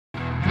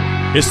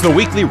It's the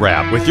Weekly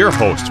Wrap with your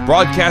host,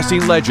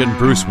 broadcasting legend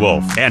Bruce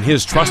Wolf, and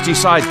his trusty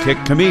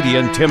sidekick,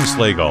 comedian Tim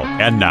Slagle.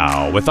 And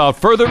now, without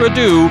further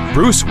ado,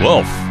 Bruce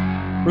Wolf.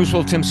 Bruce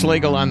Wolf, Tim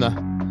Slagle on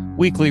the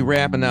Weekly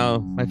Wrap, and now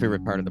my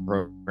favorite part of the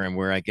program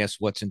where I guess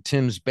what's in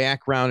Tim's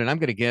background. And I'm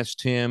going to guess,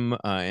 Tim,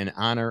 in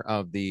honor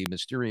of the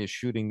mysterious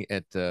shooting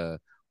at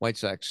White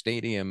Sox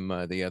Stadium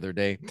the other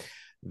day,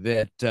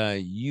 that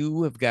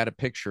you have got a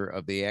picture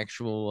of the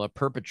actual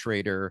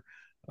perpetrator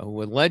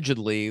who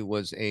allegedly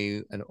was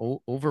an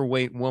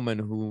overweight woman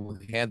who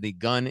had the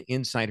gun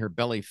inside her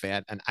belly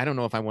fat. And I don't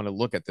know if I want to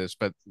look at this,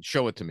 but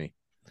show it to me.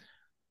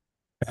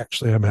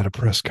 Actually, I'm at a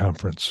press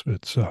conference.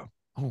 It's we're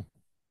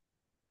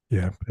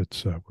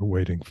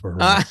waiting for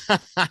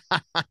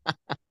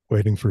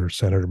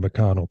Senator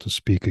McConnell to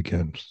speak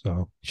again.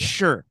 So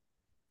sure.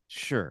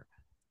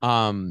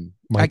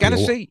 I gotta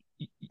say,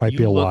 might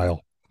be a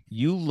while.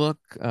 You look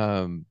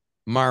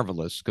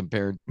marvelous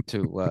compared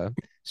to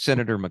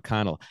Senator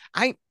McConnell.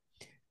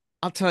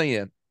 I'll tell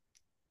you,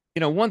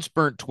 once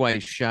burnt,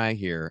 twice shy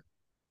here.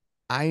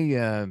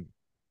 I'm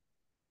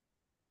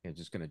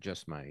just going to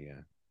adjust my,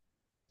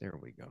 there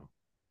we go.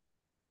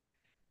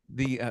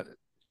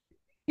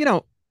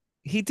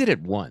 He did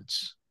it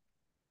once.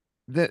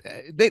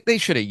 They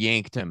should have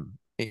yanked him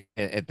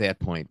at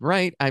that point,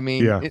 right? I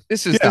mean, yeah.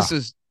 This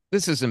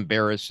is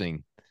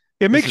embarrassing.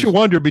 It makes you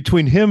wonder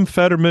between him,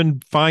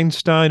 Fetterman,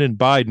 Feinstein, and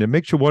Biden. It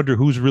makes you wonder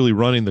who's really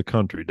running the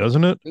country,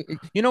 doesn't it?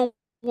 You know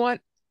what?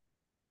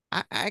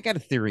 I got a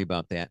theory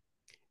about that.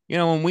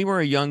 When we were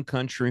a young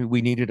country,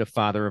 we needed a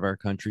father of our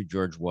country,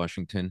 George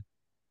Washington.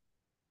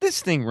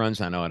 This thing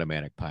runs on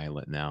automatic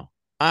pilot now.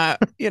 Well,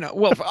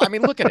 I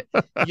mean, look at it.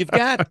 You've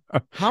got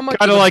how much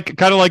kind of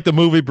like the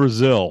movie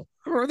Brazil.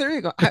 Oh, there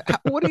you go.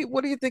 What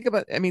do you think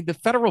about? I mean, the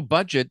federal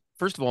budget.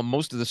 First of all,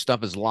 most of the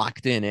stuff is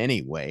locked in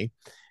anyway.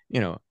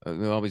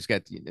 We always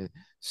got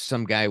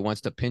some guy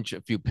wants to pinch a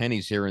few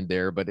pennies here and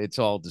there, but it's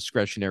all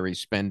discretionary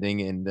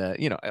spending. And,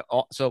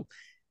 so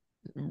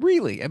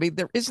really, I mean,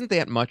 there isn't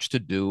that much to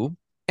do.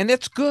 And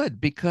that's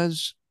good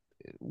because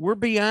we're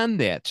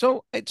beyond that.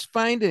 So it's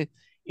fine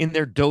in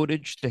their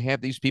dotage to have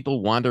these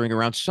people wandering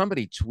around.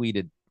 Somebody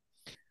tweeted,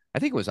 I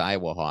think it was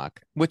Iowa Hawk,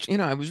 which,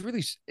 I was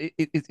really,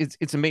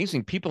 it's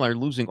amazing. People are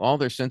losing all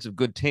their sense of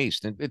good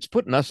taste, and it's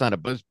putting us out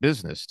of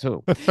business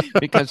too.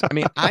 Because, I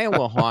mean,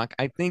 Iowa Hawk,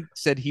 I think,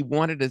 said he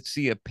wanted to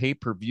see a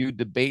pay-per-view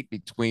debate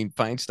between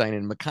Feinstein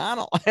and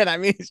McConnell. And I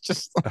mean, it's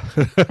just,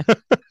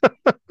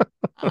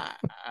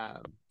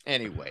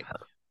 anyway,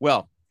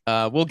 well,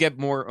 we'll get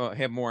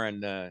have more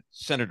on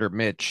Senator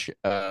Mitch.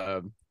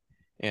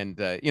 And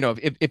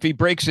if he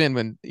breaks in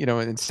when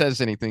and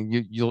says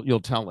anything, you'll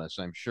tell us,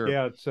 I'm sure.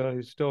 Yeah,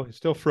 he's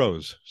still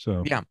froze.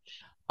 So yeah.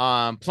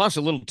 Plus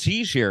a little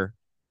tease here.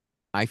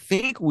 I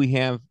think we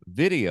have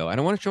video. I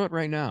don't want to show it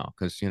right now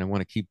because I want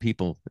to keep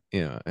people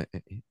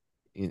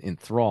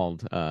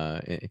enthralled.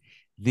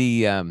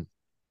 We have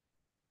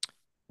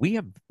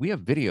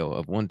video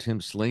of one Tim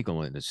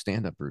Slagle in his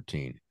stand-up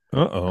routine.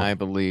 Uh-oh. I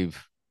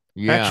believe.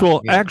 Yeah.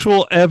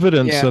 Actual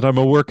evidence that I'm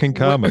a working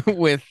comic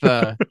with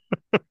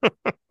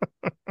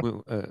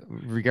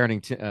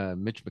regarding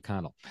Mitch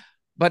McConnell.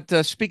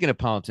 But speaking of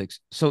politics,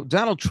 so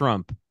Donald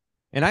Trump,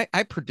 and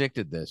I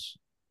predicted this.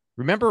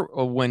 Remember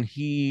when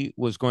he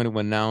was going to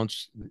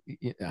announce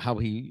how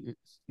he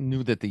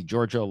knew that the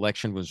Georgia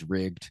election was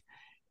rigged,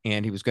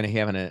 and he was going to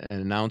have an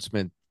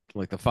announcement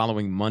like the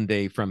following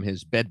Monday from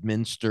his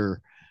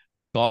Bedminster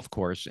golf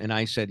course, and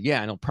I said,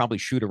 yeah, and he'll probably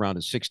shoot around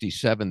a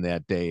 67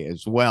 that day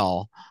as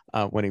well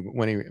when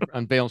he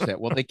unveils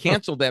that. Well, they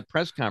canceled that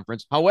press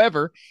conference.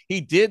 However, he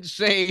did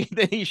say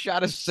that he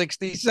shot a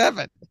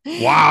 67.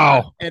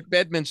 Wow. At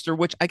Bedminster,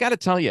 which I got to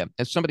tell you,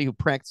 as somebody who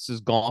practices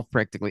golf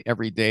practically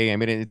every day, I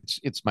mean,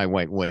 it's my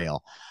white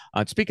whale.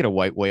 Speaking of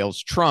white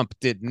whales, Trump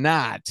did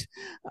not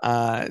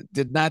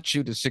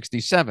shoot a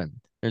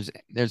 67.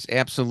 There's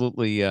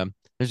absolutely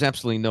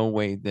no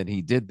way that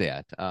he did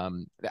that.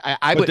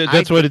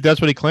 That's what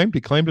he claimed.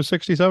 He claimed a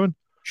 67.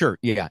 Sure.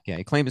 Yeah.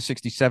 He claimed a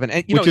 67,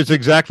 and which is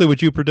exactly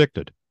what you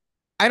predicted.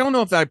 I don't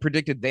know if I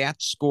predicted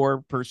that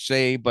score per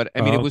se, but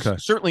I mean, it was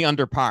certainly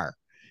under par,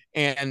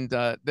 and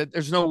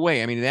there's no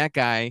way. I mean, that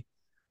guy.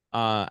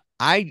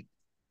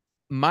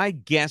 My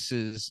guess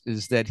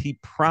is that he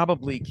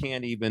probably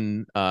can't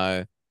even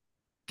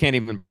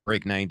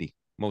break 90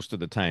 most of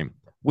the time.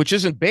 Which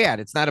isn't bad.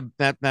 It's not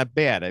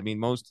bad. I mean,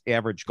 most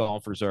average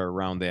golfers are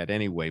around that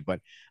anyway. But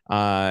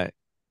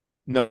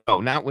no,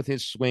 not with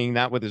his swing,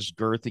 not with his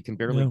girth. He can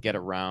barely get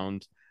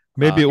around.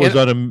 Maybe it was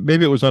on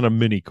a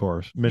mini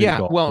course.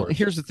 Golf course.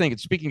 Here's the thing.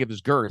 Speaking of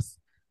his girth,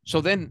 so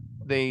then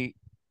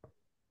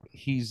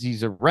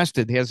he's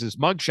arrested. He has his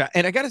mugshot,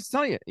 and I got to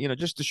tell you,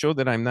 just to show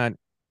that I'm not,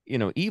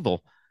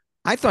 evil.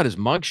 I thought his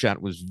mugshot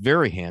was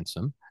very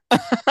handsome.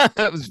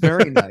 It was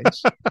very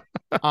nice.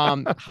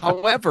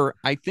 However,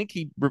 I think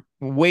he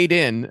weighed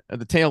in at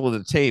the tail of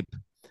the tape,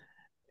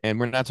 and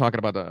we're not talking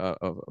about a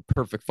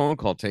perfect phone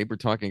call tape. We're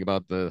talking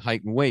about the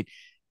height and weight.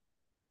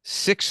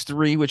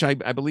 6'3", which I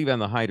believe on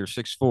the height, or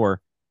 6'4",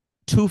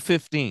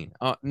 215.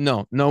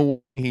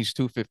 No, he's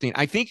 215.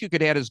 I think you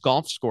could add his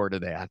golf score to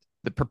that,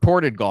 the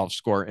purported golf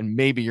score, and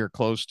maybe you're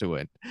close to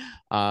it.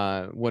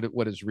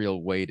 What his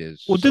real weight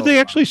is. Well, did they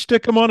actually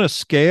stick him on a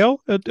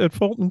scale at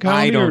Fulton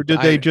County, or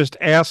did they just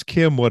ask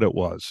him what it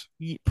was?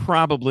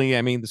 Probably.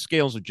 I mean, the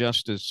scales of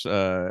justice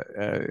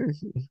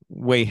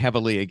weigh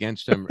heavily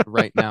against him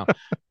right now.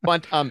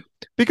 But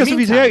because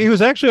if he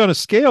was actually on a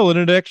scale and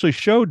it actually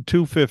showed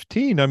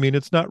 215, I mean,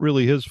 it's not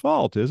really his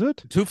fault, is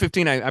it?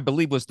 215, I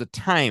believe, was the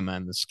time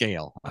on the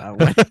scale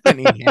when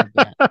he had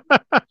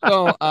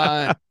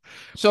that.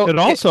 So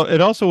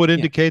it also would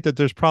indicate that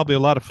there's probably a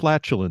lot of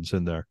flatulence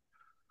in there.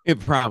 It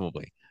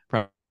probably.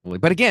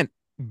 But again,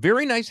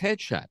 very nice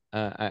headshot.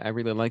 I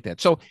really like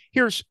that. So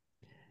here's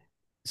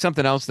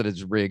something else that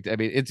is rigged. I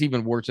mean, it's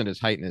even worse than his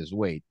height and his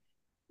weight.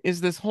 Is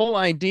this whole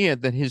idea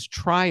that his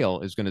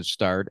trial is going to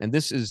start, and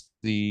this is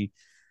the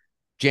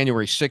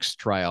January 6th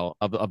trial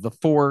of the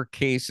 4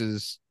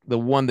 cases. The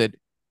one that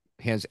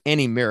has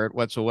any merit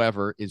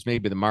whatsoever is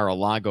maybe the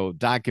Mar-a-Lago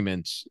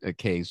documents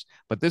case,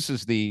 but this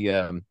is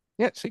the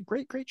it's a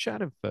great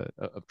shot of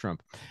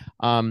Trump.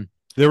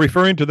 They're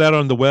referring to that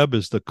on the web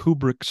as the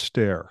Kubrick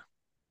stare.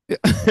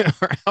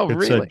 Oh,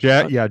 it's really?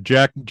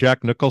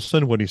 Jack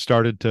Nicholson, when he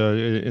started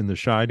to in The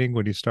Shining,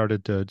 when he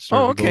started to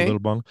go a little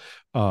bung.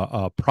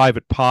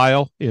 Private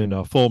Pyle in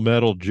a Full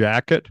Metal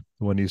Jacket,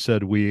 when he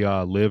said, "We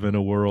live in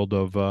a world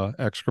of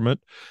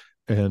excrement."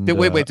 And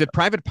wait, did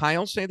Private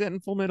Pyle say that in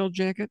Full Metal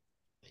Jacket?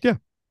 Yeah.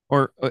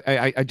 Or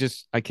I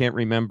can't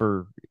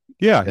remember.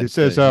 Yeah, it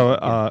says,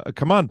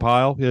 "Come on,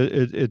 Pyle.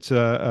 It's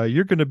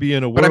you're going to be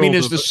in a world." But I mean,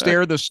 is the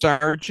stare the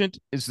sergeant?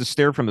 Is the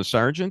stare from the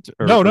sergeant?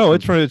 No,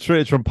 it's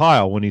from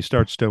Pyle when he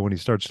starts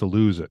to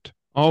lose it.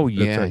 Oh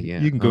yeah, yeah.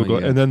 You can Google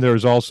it, and then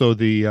there's also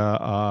the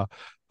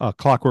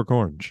Clockwork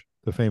Orange,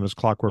 the famous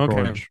Clockwork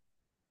Orange.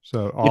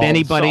 So all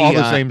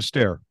the same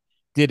stare.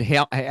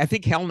 I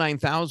think Hell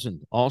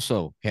 9000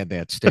 also had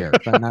that stare,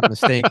 if I'm not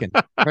mistaken,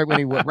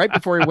 right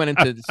before he went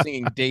into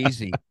singing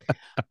Daisy.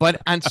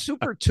 But on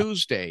Super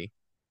Tuesday.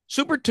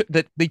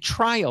 The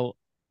trial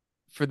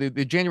for the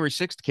January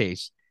 6th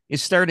case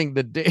is starting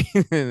the day.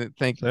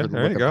 Thank you for the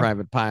look of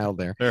Private Pyle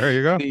there. There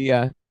you go.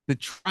 The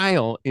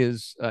trial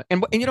is,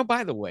 and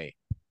by the way,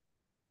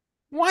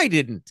 why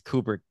didn't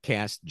Kubrick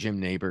cast Jim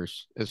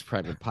Nabors as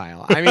Private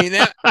Pyle? I mean,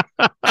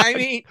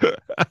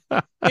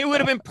 it would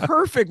have been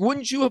perfect.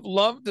 Wouldn't you have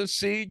loved to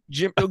see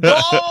Jim?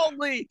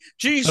 Golly,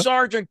 gee,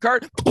 Sergeant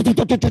Carter,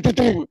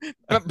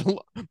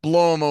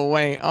 blow him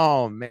away.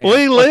 Oh man,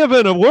 we live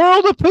in a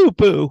world of poo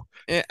poo.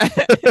 The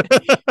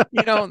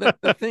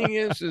thing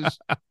is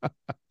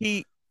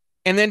he,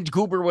 and then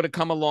Goober would have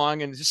come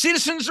along and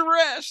citizens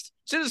arrest.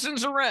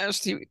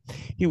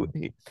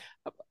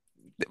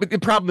 The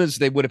problem is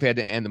they would have had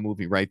to end the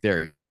movie right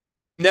there.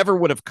 Never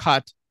would have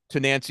cut to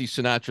Nancy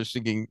Sinatra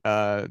singing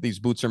 "These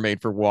Boots Are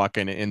Made for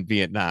Walking" in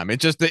Vietnam.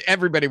 It's just that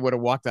everybody would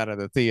have walked out of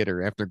the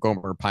theater after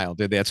Gomer Pyle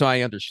did that. So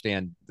I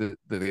understand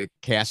the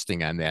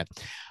casting on that.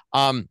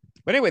 But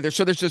anyway, there's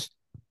just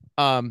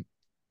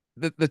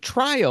the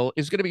trial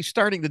is going to be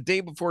starting the day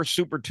before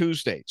Super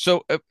Tuesday.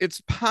 So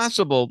it's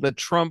possible that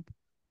Trump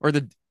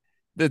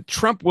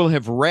will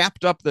have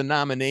wrapped up the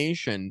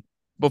nomination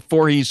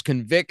before he's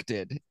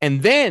convicted.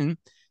 And then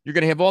you're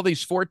going to have all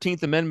these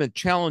 14th Amendment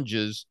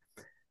challenges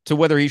to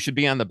whether he should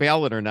be on the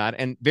ballot or not.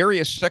 And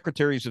various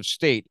secretaries of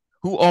state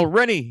who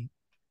already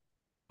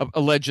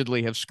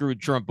allegedly have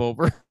screwed Trump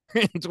over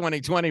in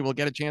 2020 will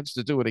get a chance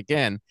to do it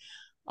again.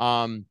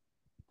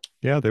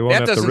 Yeah, they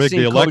won't have to rig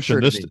the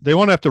election. They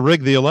won't have to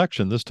rig the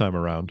election this time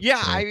around.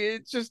 Yeah,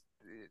 it's just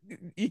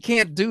you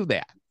can't do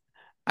that.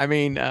 I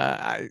mean,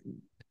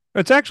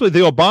 it's actually the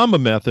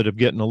Obama method of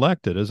getting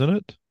elected, isn't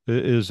it?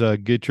 Is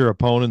get your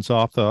opponents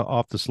off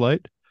the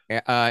slate.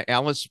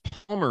 Alice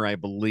Palmer, I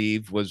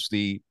believe, was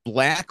the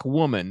black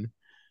woman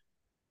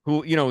who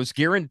was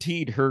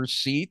guaranteed her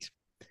seat,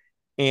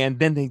 and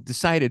then they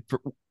decided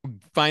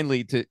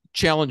finally to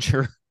challenge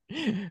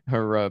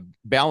her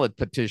ballot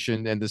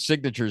petition and the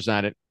signatures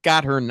on it,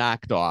 got her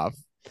knocked off.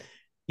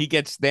 He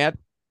gets that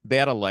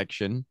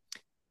election.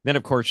 Then,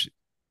 of course,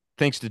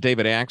 thanks to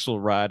David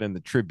Axelrod and the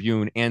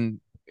Tribune, and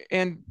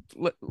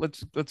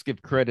let's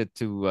give credit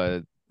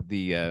to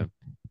the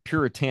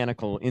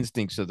puritanical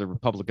instincts of the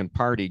Republican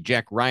Party.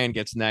 Jack Ryan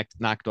gets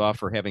knocked off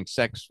for having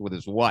sex with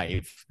his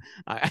wife,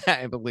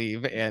 I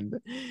believe, and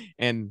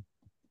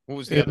what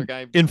was the other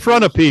guy? In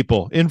front of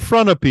people. Yeah,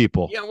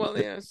 well,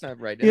 yeah, that's not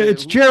right. Yeah,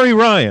 it's Jerry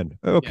Ryan.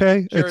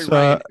 Okay, yeah, Jerry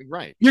Ryan,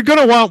 right. You're going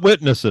to want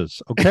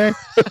witnesses. Okay,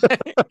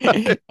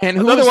 and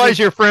otherwise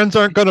your friends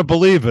aren't going to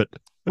believe it.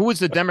 Who was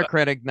the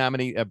Democratic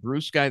nominee?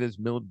 Bruce guy, this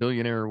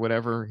billionaire or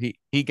whatever.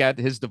 He got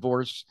his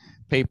divorce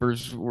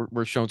papers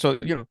were shown. So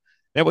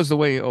that was the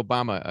way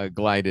Obama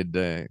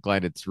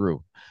glided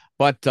through.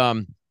 But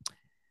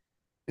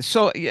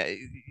so yeah,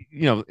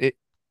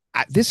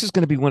 this is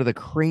going to be one of the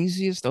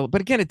craziest.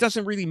 But again, it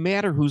doesn't really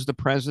matter who's the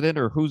president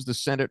or who's the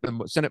Senate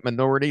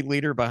minority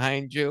leader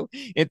behind you.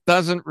 It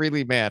doesn't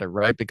really matter,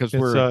 right? Because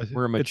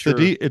we're mature.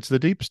 It's the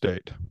deep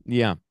state.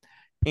 Yeah,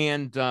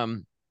 and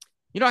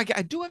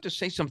I do have to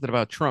say something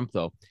about Trump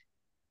though.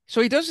 So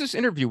he does this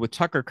interview with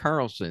Tucker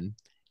Carlson,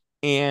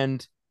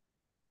 and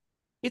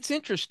it's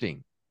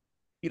interesting.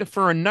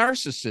 For a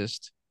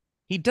narcissist,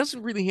 he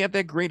doesn't really have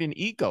that great an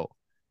ego,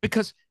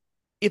 because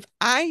if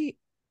I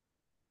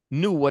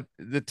knew what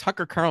the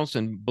Tucker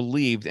Carlson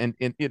believed, and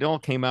it all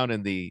came out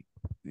in the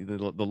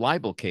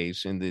libel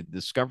case and the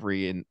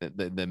discovery and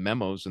the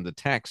memos and the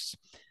texts,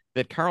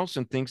 that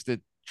Carlson thinks that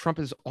Trump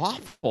is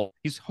awful.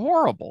 He's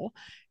horrible.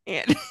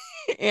 And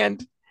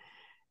and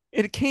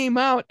it came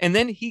out, and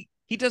then he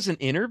does an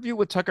interview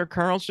with Tucker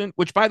Carlson,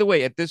 which, by the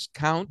way, at this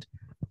count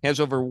has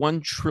over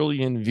 1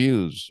 trillion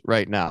views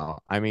right now.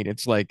 I mean,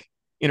 it's like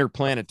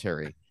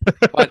interplanetary.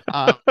 But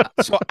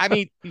so, I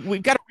mean,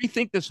 we've got to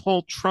rethink this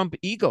whole Trump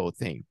ego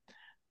thing.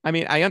 I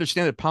mean, I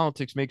understand that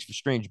politics makes for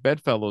strange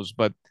bedfellows,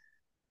 but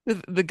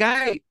the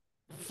guy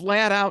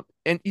flat out,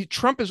 and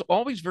Trump is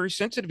always very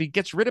sensitive. He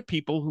gets rid of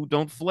people who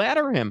don't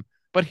flatter him.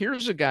 But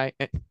here's a guy.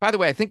 By the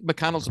way, I think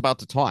McConnell's about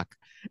to talk.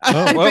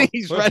 I think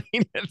he's ready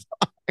to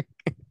talk.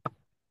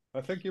 I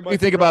think you might. What do you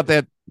think about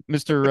that,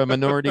 Mr.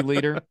 Minority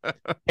Leader?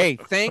 Hey,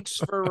 thanks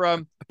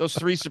for those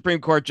 3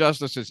 Supreme Court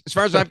justices. As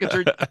far as I'm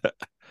concerned,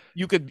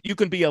 you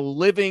can be a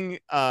living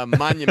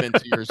monument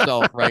to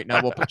yourself right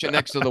now. We'll put you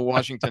next to the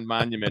Washington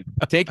Monument.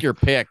 Take your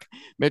pick,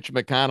 Mitch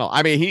McConnell.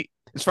 I mean,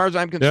 as far as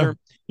I'm concerned,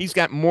 he's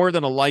got more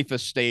than a life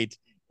estate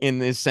in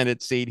this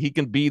Senate seat. He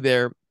can be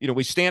there.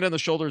 We stand on the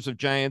shoulders of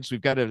giants.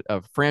 We've got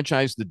a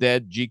franchise the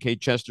dead. G.K.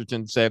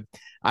 Chesterton said.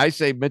 I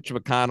say Mitch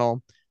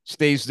McConnell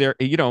stays there.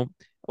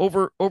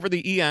 Over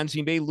the eons,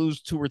 he may lose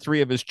 2 or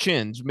 3 of his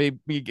chins. May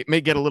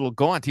get a little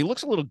gaunt. He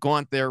looks a little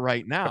gaunt there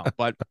right now.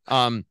 But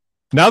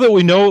now that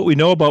we know what we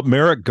know about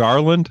Merrick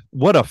Garland,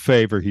 what a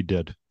favor he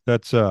did.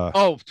 That's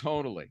oh,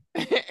 totally,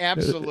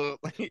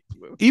 absolutely.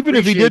 Even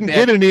if he didn't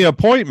get any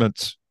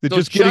appointments,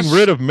 just getting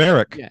rid of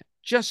Merrick. Yeah,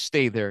 just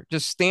stay there.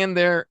 Just stand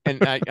there,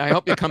 and I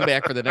hope you come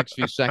back for the next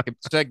few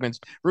segments.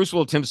 Bruce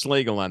Wolf, Tim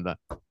Slagle on the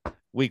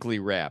Weekly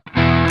Wrap.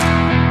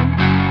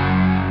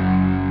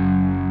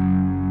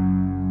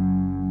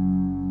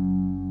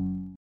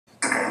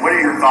 What are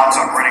your thoughts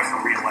on running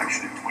for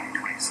re-election in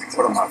 2026?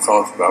 What are my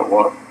thoughts about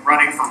what?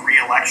 Running for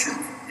re-election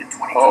in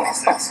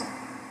 2026.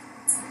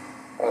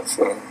 That's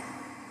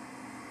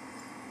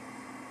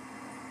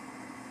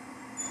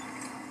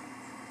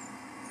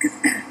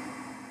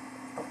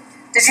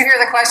Did you hear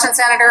the question,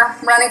 Senator?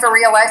 Running for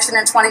re-election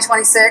in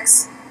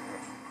 2026?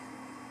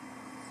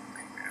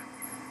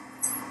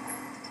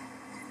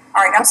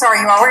 All right, I'm sorry,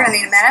 you all. We're going to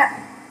need a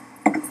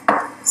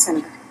minute.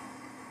 Senator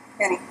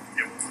Penny.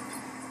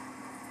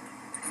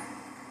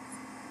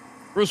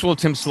 Bruce Wolf,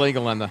 Tim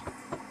Slagle on the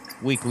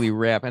Weekly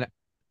Wrap. And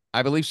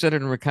I believe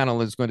Senator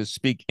McConnell is going to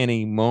speak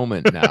any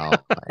moment now.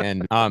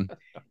 And, I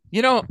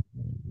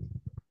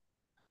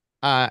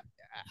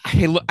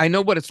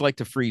know what it's like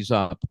to freeze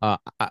up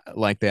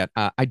like that.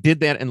 I did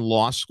that in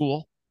law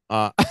school.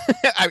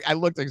 I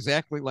looked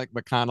exactly like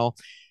McConnell.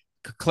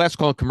 Class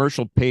called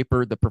commercial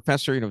paper. The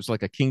professor, it was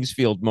like a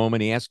Kingsfield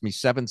moment. He asked me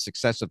 7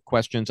 successive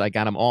questions. I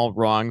got them all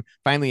wrong.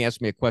 Finally, he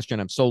asked me a question.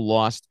 I'm so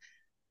lost.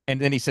 And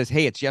then he says,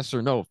 hey, it's yes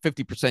or no,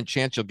 50%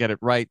 chance you'll get it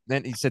right.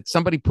 Then he said,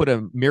 somebody put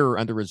a mirror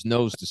under his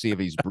nose to see if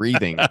he's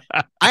breathing.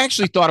 I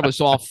actually thought it was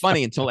all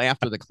funny until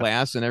after the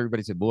class, and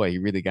everybody said, boy, he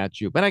really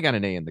got you. But I got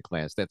an A in the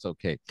class. That's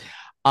okay.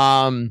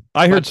 I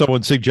heard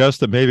someone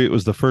suggest that maybe it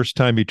was the first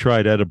time he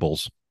tried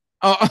edibles.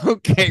 Oh,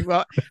 okay.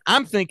 Well,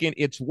 I'm thinking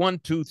it's 1,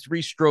 2,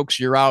 3 strokes,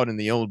 you're out in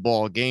the old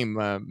ball game,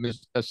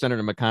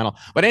 Senator McConnell.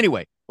 But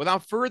anyway,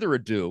 without further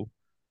ado,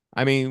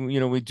 I mean,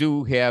 we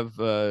do have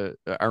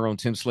our own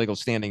Tim Slagle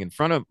standing in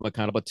front of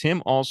McConnell, but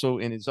Tim also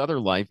in his other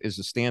life is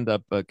a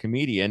stand-up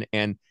comedian.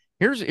 And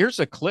here's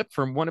a clip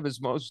from one of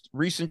his most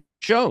recent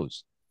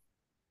shows.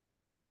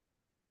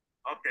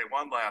 Okay,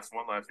 one last. Here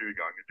we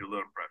go. I'm gonna do a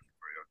little impression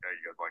for you. Okay,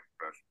 you guys like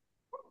impression?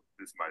 Well,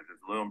 this is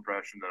a little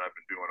impression that I've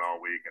been doing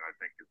all week, and I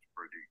think it's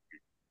pretty.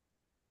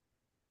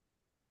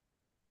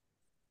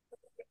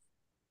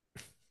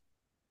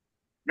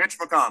 Mitch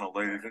McConnell,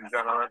 ladies and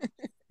gentlemen.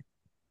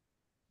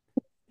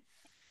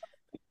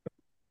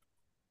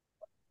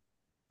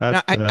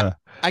 Now,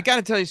 I got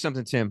to tell you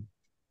something, Tim.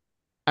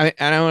 I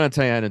don't want to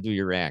tell you how to do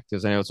your act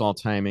because I know it's all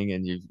timing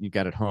and you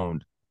got it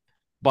honed.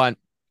 But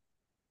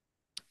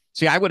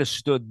see, I would have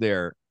stood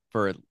there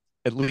for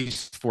at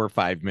least 4 or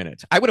 5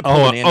 minutes. I would have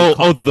pulled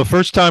an the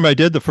first time I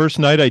did, the first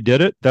night I did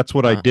it, that's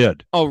what I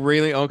did. Oh,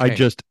 really? Okay. I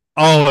just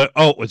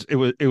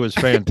it was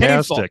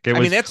fantastic. I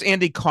mean, that's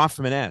Andy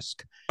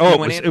Kaufman-esque.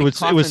 Oh, it was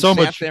so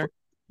much. There,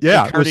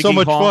 yeah, it was so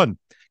much fun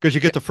because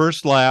you get the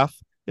first laugh.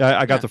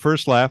 I got the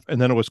first laugh,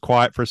 and then it was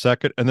quiet for a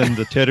second, and then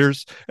the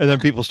titters, and then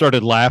people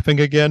started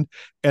laughing again.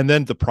 And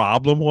then the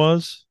problem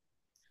was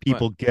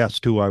people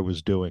guessed who I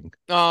was doing.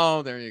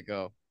 Oh, there you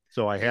go.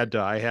 So I had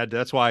to,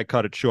 that's why I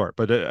cut it short.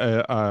 But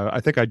I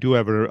think I do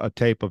have a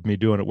tape of me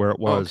doing it where it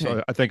was.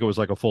 Okay. I think it was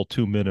like a full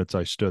 2 minutes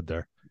I stood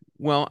there.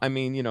 Well, I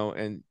mean,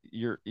 and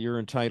you're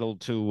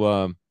entitled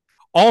to.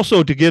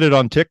 Also, to get it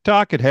on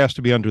TikTok, it has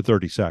to be under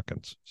 30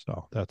 seconds.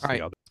 So that's right.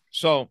 The other.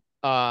 So,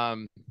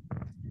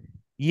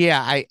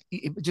 yeah,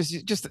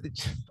 just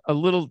a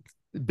little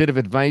bit of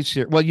advice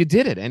here. Well, you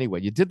did it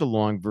anyway. You did the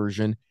long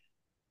version,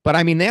 but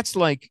I mean that's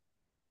like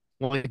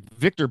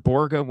Victor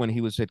Borga when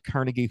he was at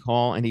Carnegie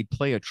Hall and he'd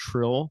play a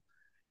trill,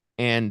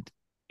 and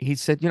he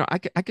said, I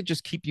could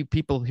just keep you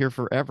people here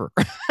forever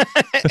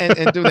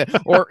and do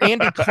that. Or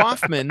Andy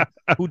Kaufman,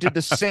 who did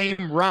the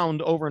same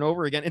round over and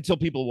over again until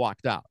people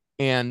walked out.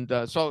 And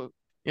kudos to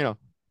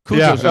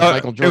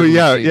Michael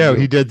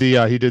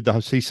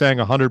Jordan. He sang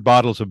 100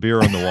 bottles of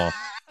beer on the wall.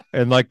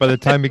 And like by the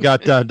time he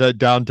got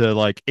down to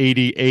like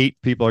 88,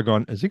 people are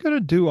going, is he going to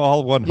do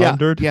all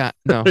 100? Yeah,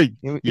 no.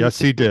 Yes,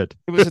 he did.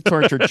 It was a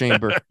torture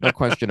chamber, no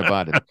question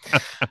about it.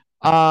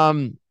 All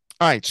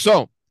right,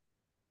 so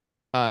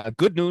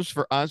good news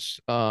for us.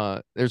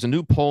 There's a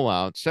new poll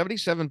out.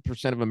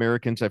 77% of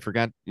Americans, I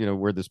forgot,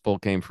 where this poll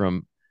came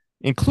from,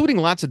 including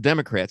lots of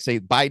Democrats, say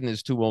Biden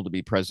is too old to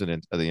be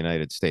president of the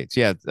United States.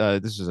 Yeah,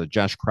 this is a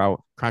Josh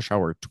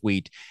Kraushaar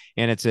tweet,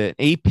 and it's an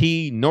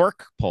AP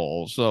NORC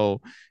poll,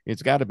 so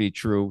it's got to be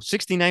true.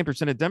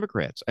 69% of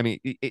Democrats. I mean,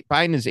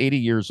 Biden is 80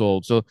 years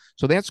old, so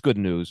that's good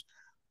news.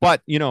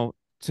 But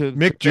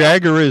Mick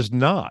Jagger is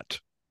not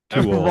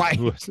too old. Right.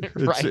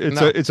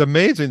 It's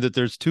amazing that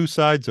there's two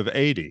sides of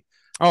 80.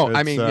 Oh, it's,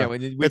 I mean,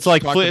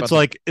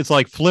 it's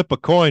like flip a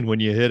coin when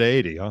you hit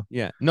 80, huh?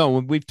 Yeah, no,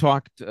 we've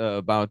talked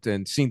about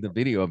and seen the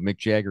video of Mick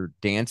Jagger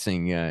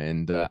dancing,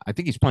 and I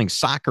think he's playing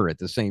soccer at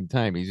the same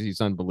time. He's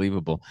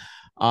unbelievable.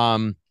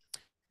 But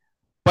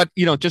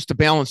just to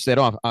balance that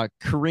off,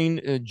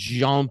 Karine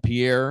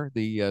Jean-Pierre,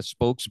 the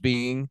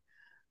spokesbeing,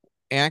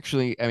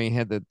 actually, I mean,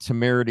 had the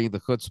temerity, the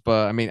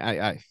chutzpah. I mean,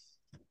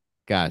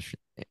 gosh,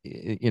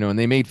 and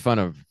they made fun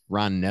of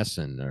Ron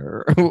Nessen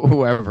or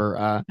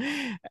whoever.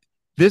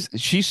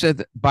 She said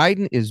that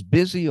Biden is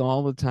busy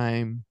all the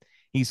time.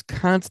 He's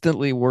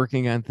constantly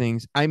working on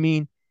things. I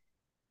mean,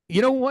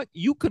 you know what?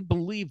 You could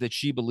believe that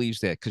she believes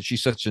that because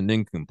she's such a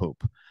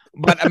nincompoop.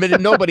 But I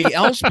mean, nobody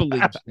else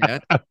believes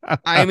that.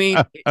 I mean,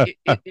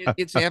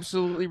 it's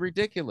absolutely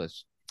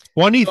ridiculous.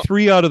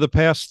 23 out of the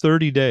past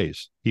 30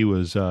 days, he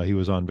was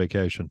on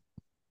vacation.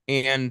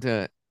 And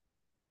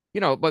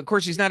but of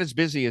course, he's not as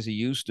busy as he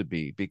used to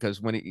be because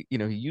when he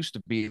used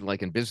to be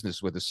like in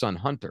business with his son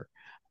Hunter.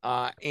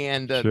 Sure.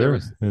 There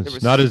was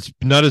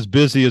not as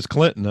busy as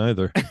Clinton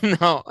either.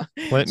 No,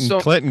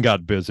 Clinton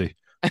got busy.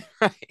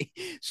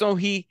 So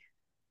he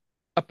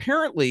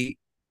apparently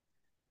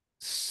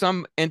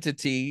some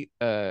entity,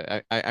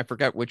 I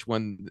forgot which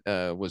one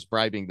was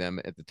bribing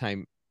them at the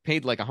time,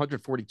 paid like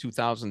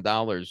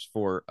 $142,000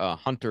 for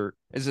Hunter.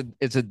 It's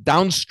a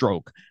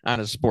downstroke on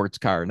a sports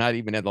car, not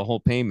even at the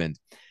whole payment.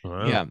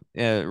 Wow.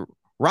 Yeah.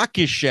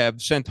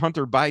 Rakishev sent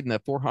Hunter Biden a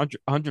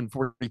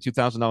 $142,000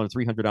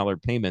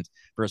 $300 payment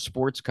for a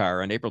sports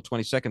car on April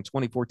 22nd,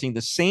 2014,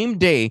 the same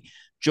day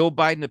Joe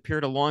Biden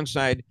appeared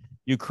alongside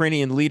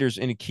Ukrainian leaders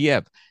in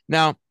Kiev.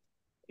 Now,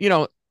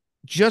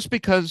 just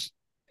because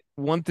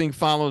one thing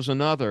follows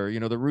another,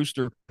 the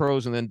rooster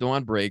crows and then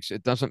dawn breaks,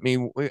 it doesn't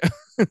mean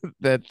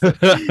that's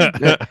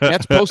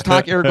post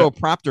hoc ergo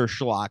propter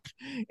schlock.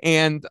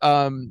 And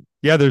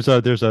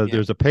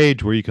there's a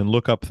page where you can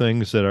look up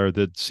things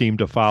that seem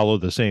to follow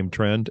the same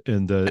trend,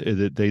 and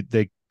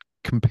they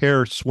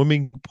compare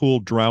swimming pool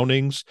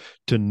drownings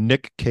to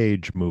Nick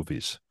Cage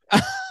movies.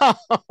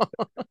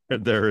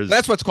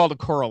 That's what's called a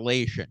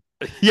correlation.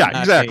 Yeah,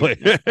 exactly.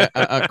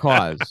 A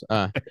cause.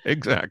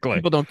 Exactly.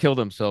 People don't kill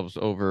themselves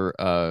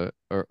over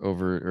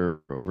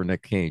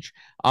Nick Cage.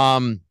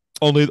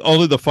 Only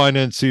the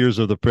financiers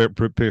of the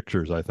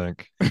pictures, I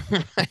think.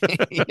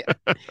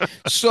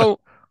 So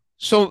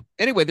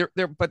anyway,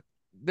 but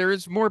there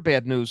is more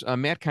bad news.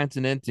 Matt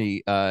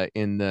Continenti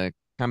in the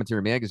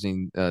Commentary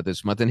Magazine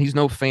this month, and he's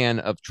no fan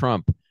of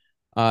Trump,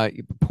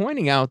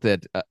 pointing out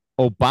that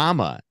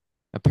Obama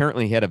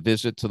apparently had a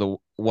visit to the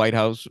White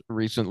House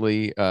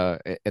recently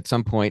at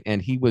some point,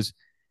 and he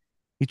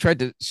tried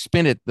to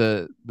spin it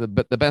the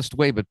best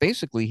way, but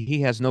basically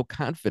he has no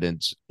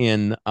confidence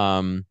in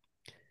Biden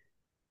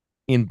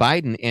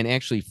and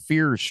actually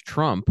fears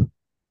Trump.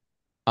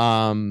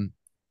 And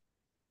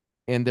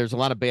there's a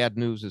lot of bad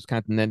news, as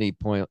Continenti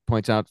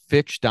points out.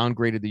 Fitch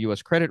downgraded the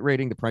U.S. credit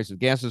rating. The price of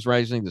gas is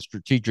rising. The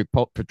strategic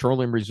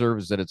petroleum reserve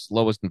is at its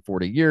lowest in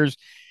 40 years.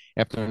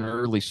 After an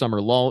early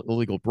summer lull,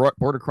 illegal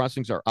border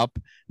crossings are up.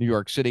 New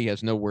York City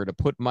has nowhere to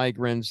put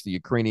migrants. The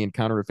Ukrainian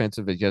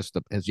counteroffensive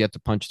has yet to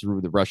punch through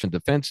the Russian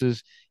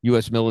defenses.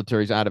 U.S.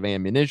 military is out of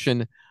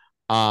ammunition.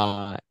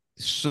 And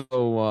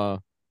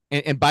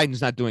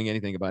Biden's not doing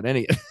anything about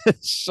any of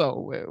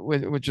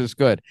it, which is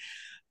good.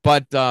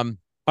 But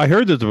I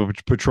heard that the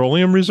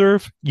petroleum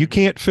reserve, you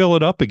can't fill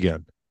it up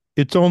again.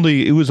 It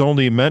was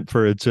only meant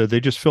for they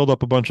just filled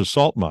up a bunch of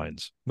salt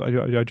mines.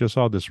 I just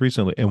saw this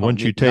recently. And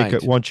once you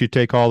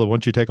take all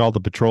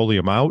the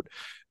petroleum out,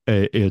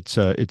 it's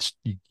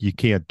you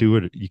can't do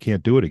it. You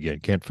can't do it again.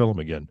 Can't fill them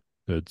again.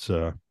 It's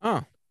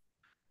right.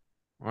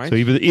 So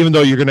even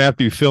though you're going to have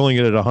to be filling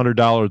it at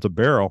 $100 a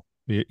barrel,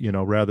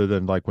 rather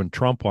than like when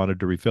Trump wanted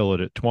to refill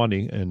it at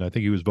 20, and I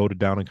think he was voted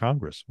down in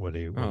Congress when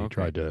he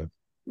tried to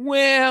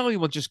Well, we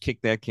will just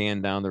kick that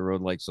can down the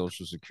road like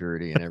Social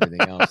Security and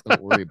everything else.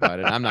 Don't worry about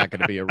it. I'm not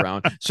going to be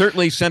around.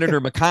 Certainly,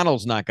 Senator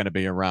McConnell's not going to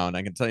be around.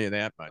 I can tell you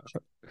that much.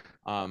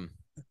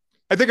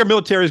 I think our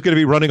military is going to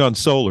be running on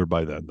solar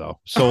by then, though.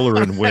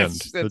 Solar and wind.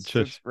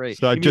 That's great.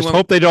 So I just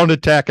hope they don't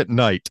attack at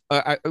night.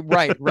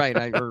 Right.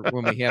 Or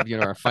when we have,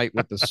 our fight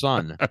with the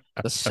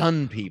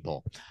sun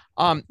people.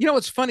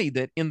 It's funny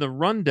that in the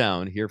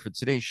rundown here for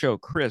today's show,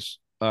 Chris,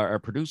 our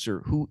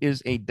producer, who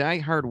is a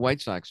diehard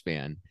White Sox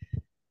fan,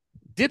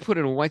 did put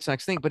in a White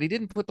Sox thing, but he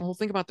didn't put the whole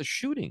thing about the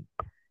shooting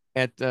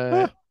at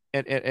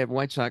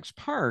White Sox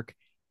Park.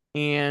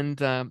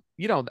 And I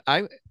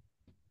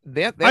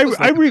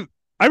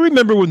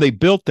remember when they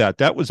built that.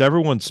 That was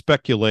everyone's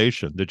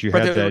speculation that you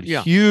had that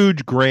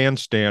huge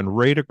grandstand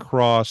right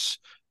across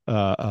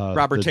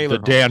Robert Taylor.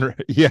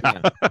 Yeah.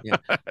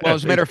 Well,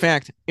 as a matter of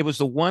fact, it was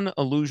the one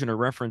allusion or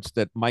reference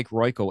that Mike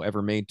Royko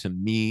ever made to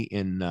me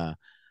in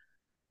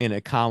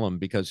a column,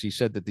 because he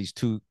said that these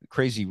two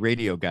crazy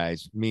radio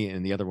guys, me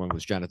and the other one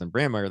was Jonathan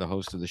Brandmeier, the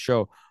host of the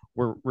show,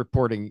 were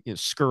reporting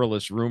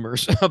scurrilous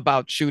rumors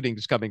about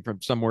shootings coming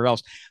from somewhere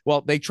else.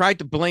 Well, they tried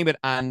to blame it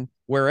on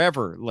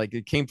wherever, like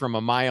it came from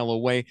a mile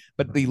away.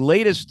 But the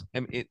latest,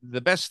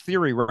 the best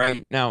theory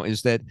right now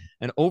is that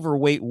an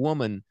overweight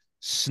woman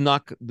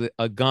snuck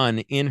a gun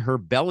in her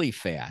belly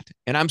fat.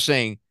 And I'm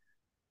saying,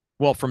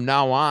 well, from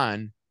now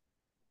on,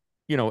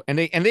 and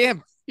they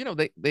have,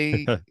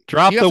 they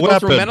drop the weapon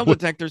through metal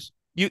detectors.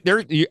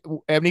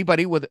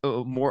 Anybody with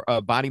more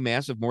body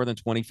mass of more than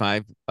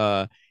 25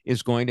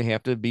 is going to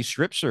have to be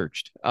strip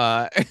searched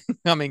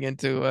coming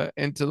into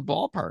the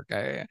ballpark.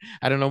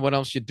 I don't know what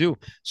else you do.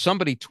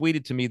 Somebody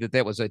tweeted to me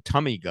that was a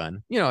tummy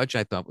gun, which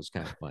I thought was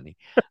kind of funny.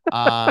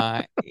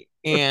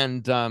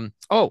 And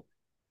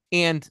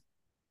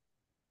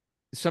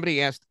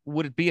somebody asked,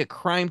 would it be a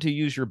crime to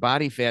use your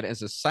body fat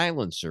as a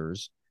silencer?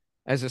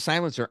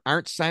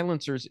 Aren't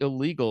silencers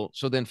illegal?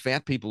 So then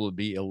fat people would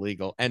be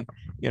illegal. And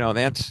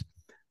that's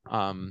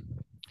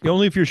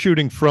only if you're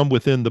shooting from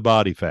within the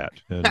body fat.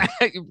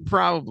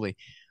 Probably.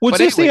 Was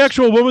this the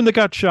actual woman that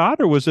got shot,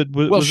 or was it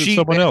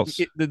someone else?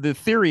 The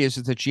theory is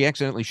that she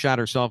accidentally shot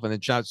herself and then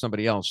shot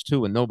somebody else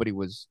too, and nobody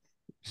was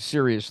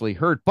seriously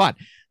hurt. But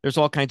there's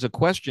all kinds of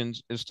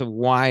questions as to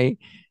why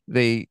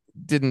they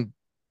didn't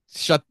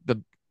stop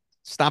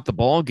the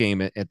ball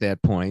game at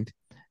that point.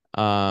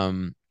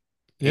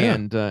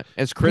 And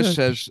as Chris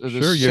says,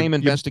 the same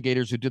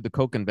investigators who did the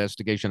Coke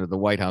investigation at the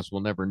White House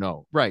will never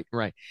know. Right.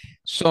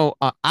 So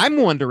I'm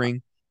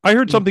wondering. I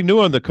heard something new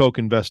on the Coke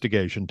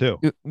investigation too.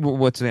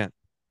 What's that?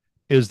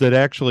 Is that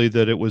actually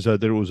that it was a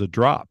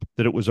drop,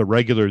 that it was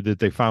that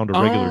they found a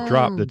regular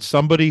drop, that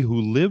somebody who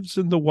lives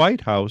in the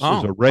White House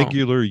is a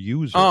regular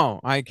user.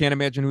 Oh, I can't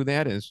imagine who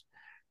that is.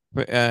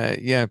 But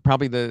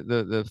probably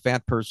the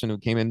fat person who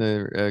came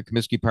into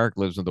Comiskey Park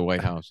lives in the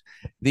White House.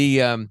 Do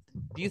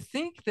you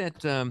think that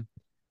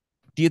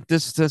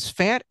does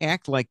fat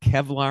act like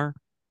Kevlar?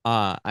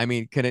 I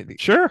mean, can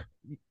it? Sure.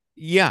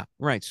 Yeah,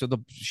 right. So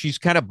she's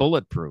kind of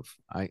bulletproof,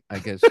 I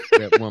guess,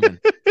 that woman.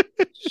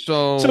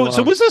 So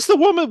was this the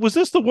woman? Was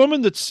this the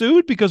woman that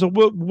sued? Because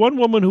one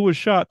woman who was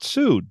shot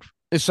sued.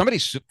 Has somebody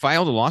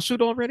filed a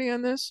lawsuit already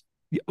on this?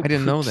 I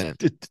didn't know that.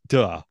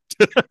 Duh.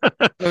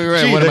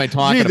 Right, what am I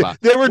talking about?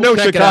 There were no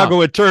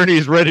Chicago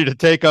attorneys ready to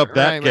take up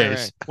that case.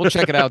 Right. We'll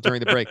check it out during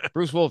the break.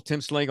 Bruce Wolf,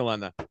 Tim Slagle on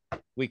the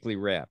Weekly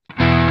Wrap.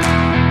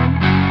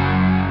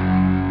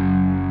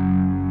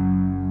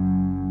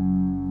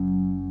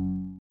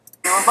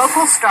 Your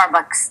local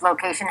Starbucks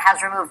location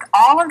has removed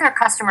all of their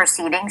customer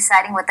seating,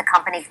 citing what the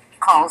company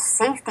calls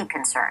safety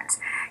concerns.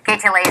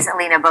 KTLA's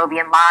Alina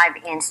Bobian live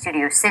in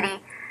Studio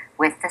City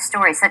with the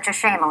story. Such a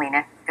shame,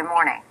 Alina. Good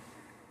morning.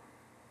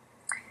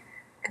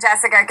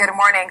 Jessica, good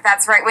morning.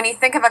 That's right. When you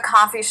think of a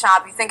coffee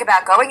shop, you think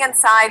about going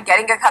inside,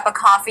 getting a cup of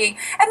coffee,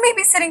 and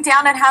maybe sitting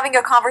down and having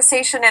a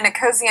conversation in a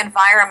cozy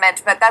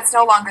environment, but that's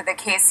no longer the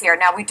case here.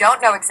 Now, we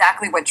don't know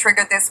exactly what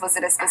triggered this. Was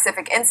it a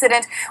specific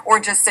incident or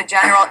just a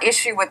general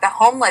issue with the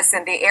homeless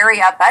in the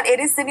area? But it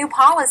is the new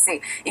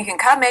policy. You can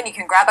come in, you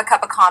can grab a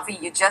cup of coffee,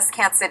 you just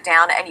can't sit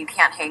down and you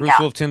can't hang out.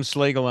 Wolf, Tim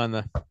Slagle on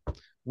the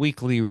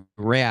Weekly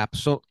Wrap.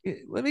 So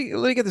let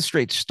me get this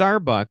straight.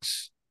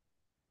 Starbucks,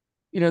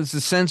 it's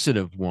a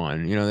sensitive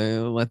one. They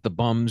let the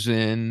bums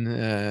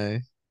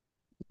in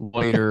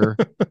later.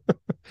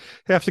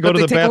 Have to go to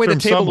the bathroom somewhere. They take away the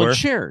table and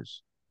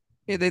chairs.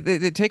 Yeah,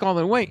 they take all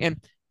that away.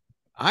 And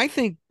I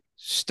think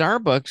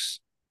Starbucks,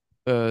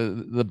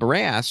 the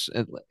brass,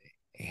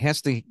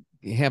 has to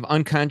have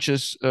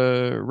unconscious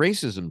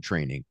racism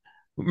training.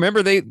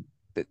 Remember, they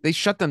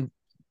shut the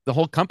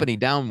whole company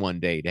down one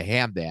day to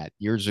have that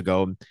years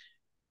ago.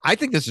 I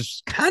think this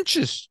is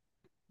conscious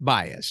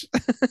bias.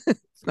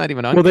 It's not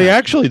even unconscious. Well, they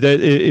actually,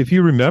 if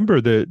you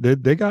remember,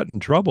 they got in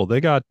trouble. They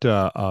got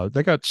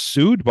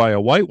sued by a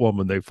white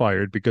woman they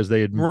fired because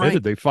they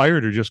admitted they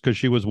fired her just because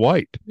she was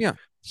white. Yeah.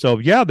 So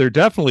yeah, they're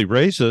definitely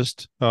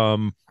racist.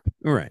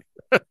 Right.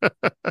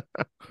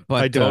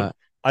 But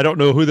I don't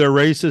know who they're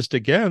racist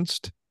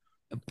against.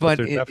 But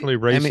definitely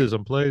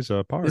racism plays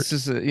a part. This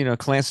is a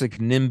classic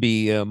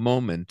NIMBY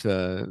moment.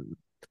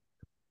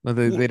 Well,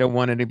 they don't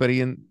want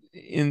anybody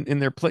in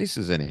their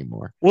places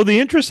anymore. Well, the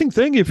interesting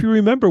thing, if you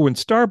remember, when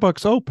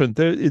Starbucks opened,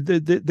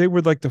 they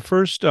were like the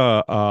first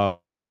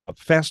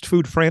fast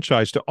food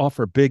franchise to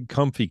offer big,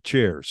 comfy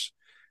chairs,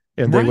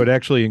 and they would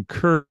actually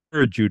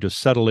encourage you to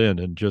settle in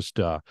and just.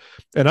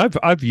 And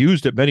I've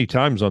used it many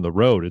times on the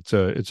road. It's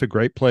a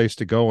great place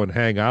to go and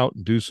hang out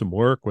and do some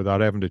work without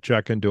having to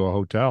check into a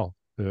hotel.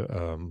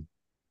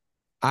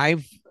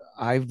 I've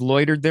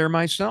loitered there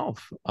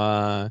myself.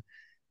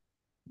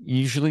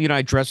 Usually,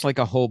 I dress like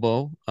a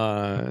hobo,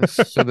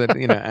 so that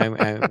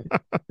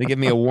they give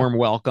me a warm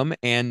welcome,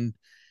 and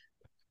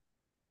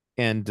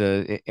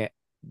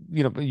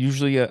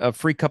usually a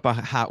free cup of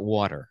hot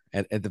water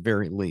at the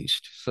very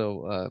least.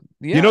 So,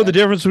 yeah. You know the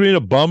difference between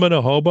a bum and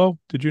a hobo?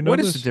 Did you know what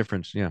this? Is the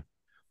difference? Yeah,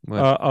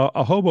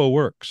 a hobo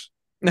works.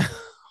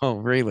 Oh,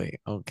 really?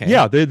 Okay.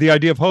 Yeah, the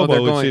idea of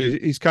hobo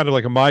is he's kind of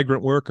like a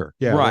migrant worker.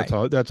 Yeah, right.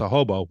 That's a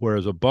hobo,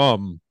 whereas a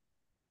bum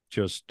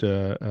just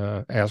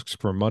asks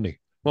for money.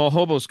 Well,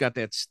 hobo's got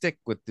that stick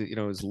with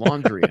his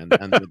laundry on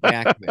the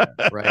back there,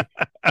 right?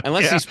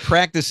 Unless he's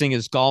practicing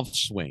his golf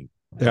swing.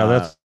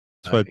 Yeah,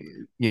 that's what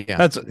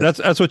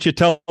you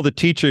tell the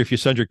teacher if you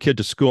send your kid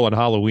to school on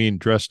Halloween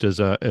dressed as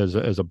a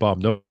bum.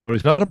 No,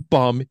 he's not a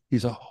bum.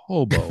 He's a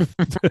hobo.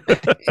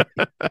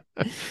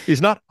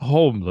 He's not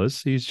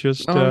homeless. He's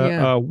just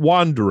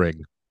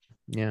wandering.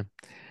 Yeah.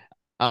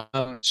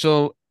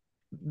 So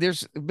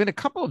there's been a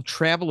couple of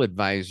travel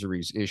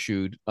advisories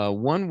issued.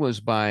 One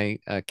was by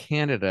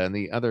Canada and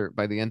the other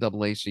by the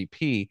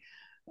NAACP.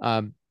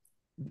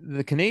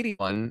 The Canadian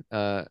one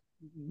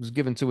was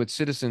given to its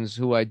citizens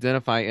who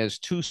identify as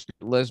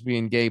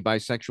lesbian, gay,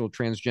 bisexual,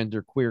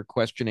 transgender, queer,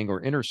 questioning,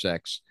 or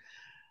intersex,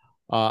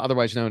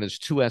 otherwise known as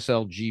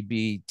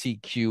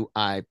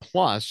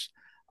 2SLGBTQI+,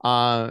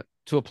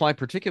 to apply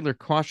particular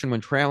caution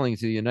when traveling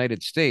to the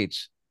United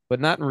States, but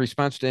not in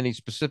response to any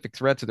specific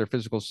threat to their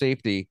physical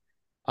safety.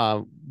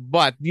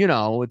 But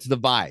it's the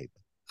vibe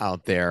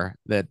out there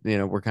that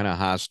we're kind of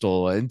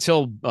hostile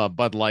until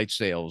Bud Light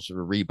sales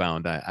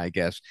rebound, I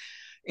guess.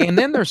 And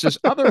then there's this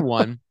other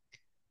one.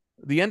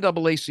 The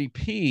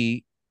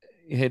NAACP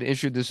had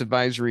issued this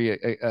advisory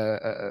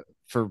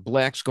for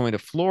blacks going to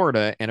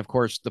Florida, and of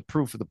course, the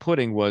proof of the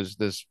pudding was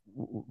this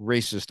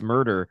racist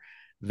murder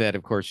that,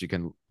 of course, you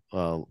can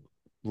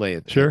lay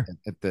at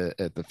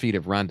the feet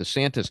of Ron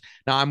DeSantis.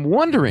 Now, I'm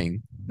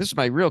wondering. This is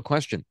my real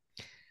question.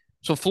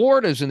 So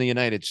Florida is in the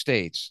United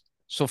States.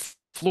 So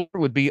Florida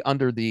would be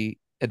under the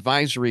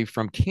advisory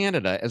from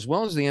Canada as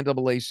well as the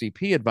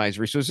NAACP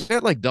advisory. So is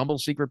that like double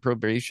secret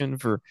probation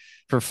for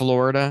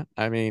Florida?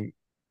 I mean,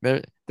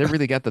 they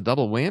really got the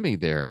double whammy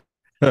there.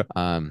 But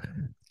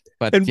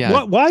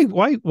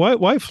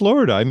why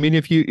Florida? I mean,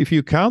 if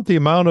you count the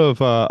amount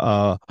of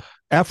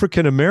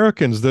African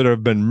Americans that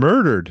have been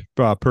murdered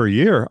per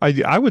year,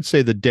 I would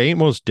say the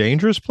most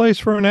dangerous place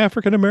for an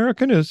African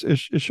American is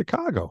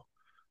Chicago.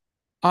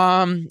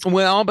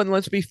 Well, but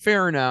let's be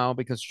fair now,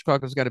 because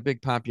Chicago's got a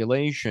big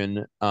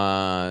population,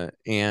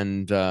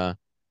 and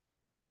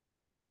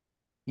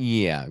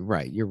yeah,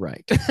 right. You're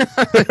right.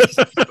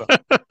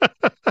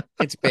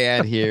 It's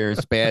bad here.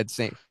 It's bad.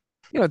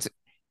 It's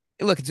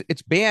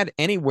bad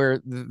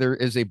anywhere there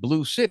is a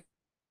blue city,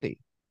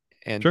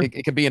 and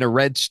it can be in a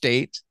red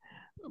state,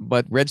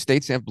 but red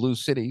states have blue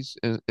cities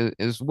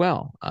as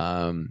well.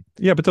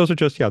 Yeah, but those are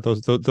just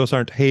those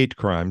aren't hate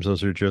crimes.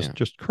 Those are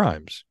just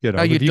crimes.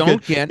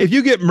 If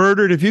you get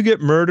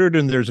murdered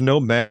and there's no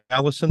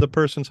malice in the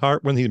person's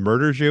heart when he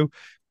murders you,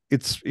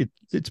 it's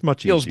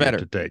much feels easier better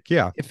to take.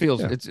 Yeah, it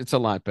feels it's a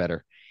lot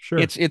better. Sure.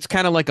 It's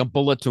kind of like a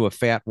bullet to a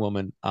fat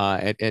woman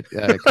at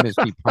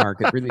Comiskey Park.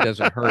 It really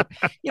doesn't hurt.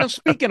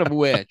 Speaking of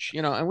which,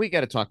 and we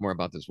got to talk more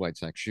about this White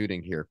Sox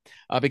shooting here,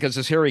 because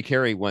as Harry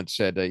Carey once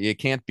said, you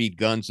can't beat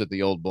guns at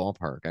the old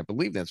ballpark. I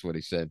believe that's what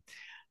he said.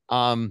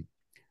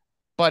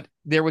 But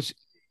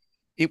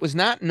it was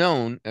not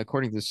known,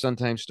 according to the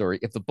Sun-Times story,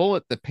 if the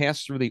bullet that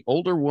passed through the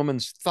older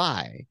woman's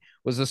thigh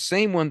was the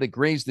same one that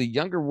grazed the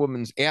younger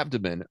woman's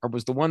abdomen, or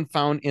was the one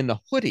found in the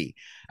hoodie.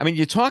 I mean,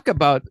 you talk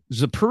about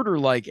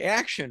Zapruder-like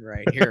action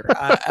right here.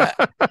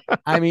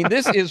 I mean,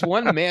 this is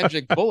one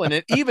magic bullet.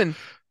 And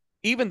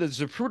even the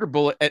Zapruder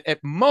bullet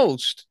at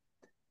most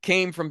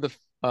came from the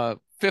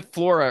fifth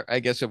floor, I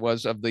guess it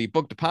was, of the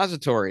book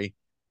depository.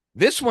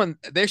 This one,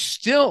 they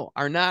still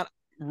are not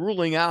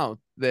ruling out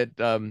that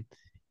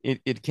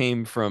it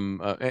came from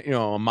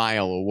a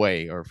mile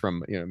away, or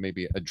from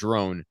maybe a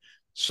drone.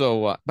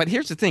 So, but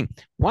here's the thing: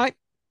 why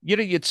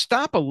you'd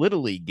stop a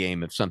Little League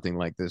game if something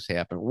like this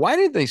happened? Why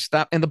did they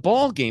stop? And the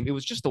ball game, it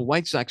was just the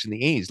White Sox and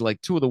the A's,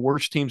 like two of the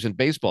worst teams in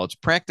baseball. It's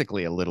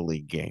practically a Little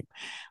League game.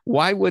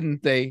 Why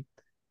wouldn't they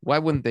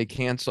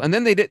cancel? And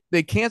then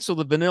they canceled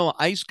the Vanilla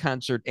Ice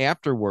concert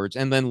afterwards,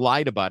 and then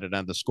lied about it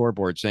on the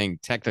scoreboard, saying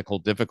technical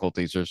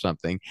difficulties or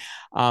something.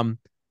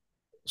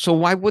 So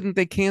why wouldn't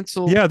they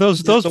cancel? Yeah,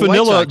 those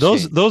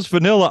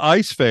Vanilla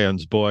Ice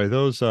fans, boy,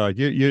 those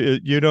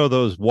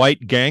those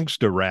white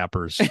gangster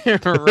rappers,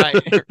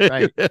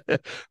 right.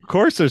 Of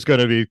course,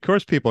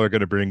 people are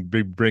going to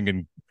be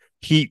bringing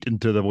heat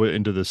into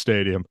the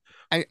stadium.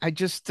 I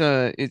just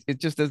it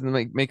just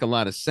doesn't make a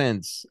lot of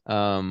sense.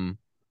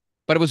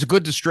 But it was a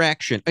good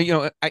distraction.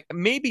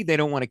 Maybe they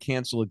don't want to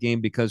cancel a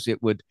game because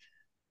it would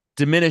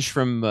diminish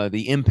from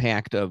the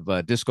impact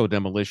of Disco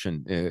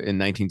Demolition in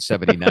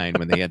 1979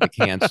 when they had to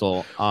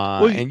cancel.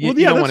 And you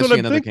don't want to see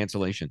another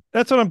cancellation.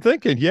 That's what I'm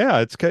thinking. Yeah,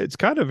 it's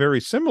kind of very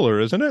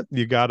similar, isn't it?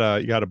 You got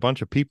a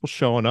bunch of people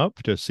showing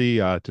up to see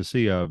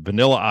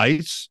Vanilla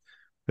Ice.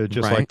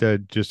 Just right. like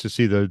that, just to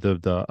see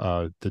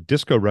the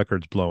disco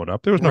records blowing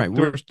up. There was no, right.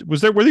 Were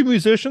there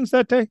musicians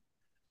that day?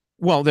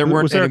 Well, there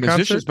weren't any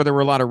musicians, but there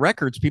were a lot of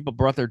records. People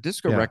brought their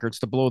disco records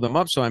to blow them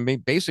up. So I mean,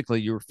 basically,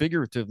 you were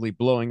figuratively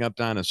blowing up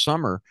Donna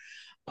Summer,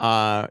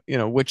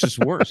 which is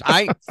worse.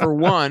 I, for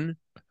one,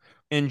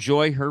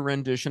 enjoy her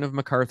rendition of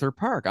MacArthur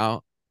Park.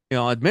 I'll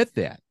admit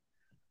that.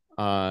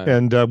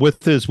 And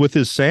with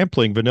his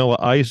sampling, Vanilla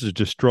Ice has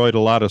destroyed a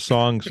lot of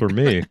songs for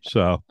me.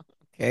 So.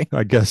 Okay.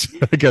 I guess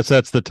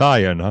that's the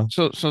tie-in, huh?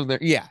 So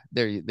there you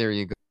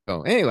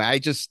go. Anyway, I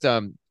just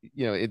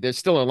there's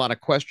still a lot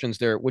of questions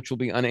there which will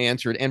be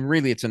unanswered, and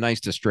really it's a nice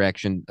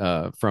distraction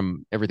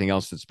from everything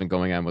else that's been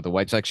going on with the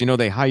White Sox.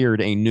 They hired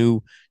a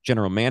new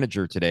general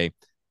manager today.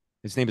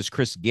 His name is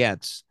Chris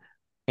Getz,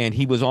 and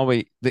he was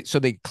always so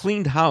they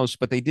cleaned house,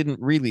 but they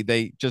didn't really.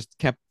 They just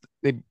kept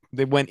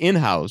they went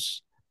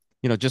in-house,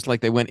 just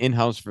like they went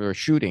in-house for a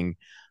shooting.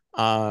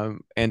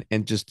 And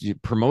just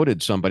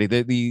promoted somebody.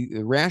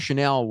 The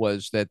rationale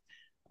was that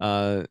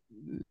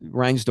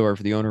Reinsdorf,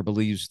 the owner,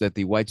 believes that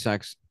the White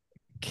Sox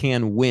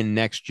can win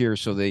next year,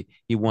 so he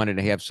wanted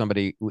to have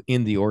somebody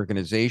in the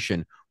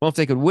organization. Well, if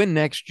they could win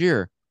next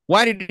year,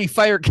 why did he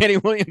fire Kenny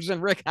Williams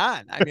and Rick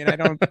Hahn? I mean, I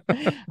don't know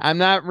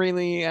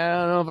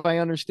if I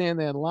understand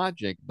that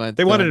logic, but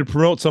they wanted to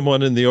promote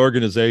someone in the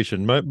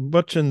organization,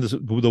 much in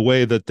the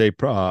way that they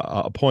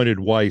appointed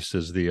Weiss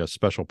as the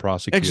special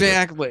prosecutor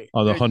exactly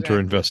on the Hunter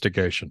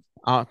investigation.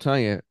 I'll tell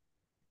you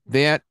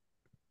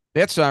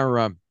that's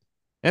our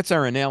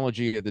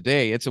analogy of the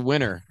day. It's a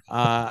winner.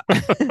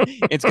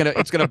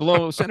 It's gonna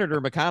blow Senator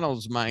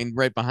McConnell's mind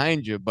right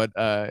behind you, but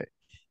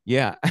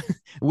yeah,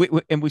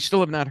 we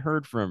still have not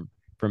heard from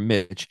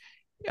Mitch.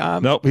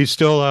 Nope, he's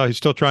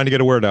still trying to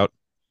get a word out.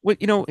 Well,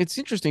 it's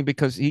interesting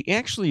because he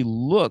actually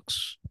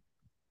looks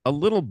a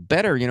little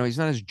better. He's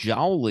not as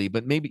jowly,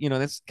 but maybe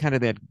that's kind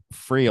of that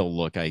frail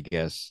look, I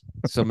guess.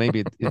 So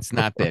maybe it's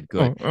not that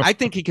good. I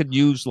think he could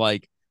use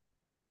like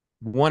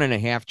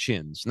 1.5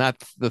 chins, not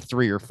the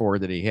 3 or 4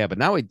 that he had. But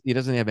now he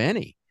doesn't have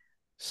any.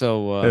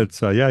 So it's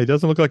he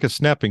doesn't look like a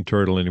snapping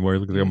turtle anymore. He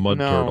looks like a mud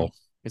turtle.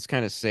 It's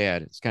kind of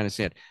sad.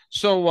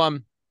 So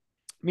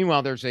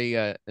meanwhile, there's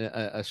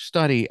a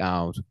study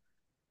out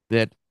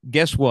that,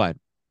 guess what?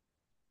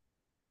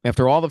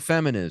 After all the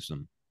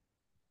feminism,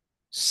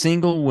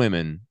 single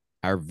women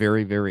are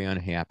very, very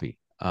unhappy.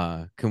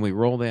 Can we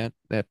roll that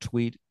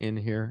tweet in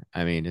here?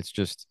 I mean, it's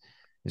just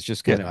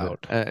kind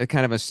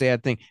of a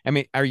sad thing. I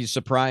mean, are you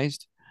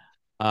surprised?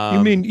 You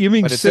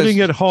mean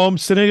sitting at home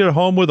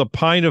with a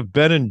pint of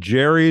Ben and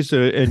Jerry's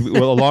and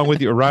along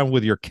with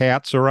your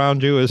cats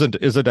around you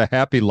isn't a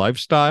happy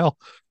lifestyle?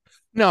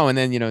 No, and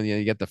then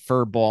you get the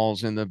fur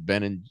balls in the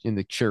Ben and in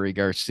the Cherry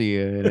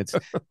Garcia, and it's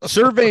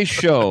surveys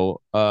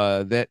show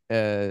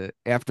that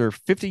after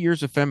 50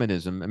 years of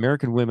feminism,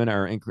 American women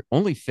are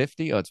only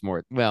 50. Oh, it's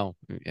more. Well,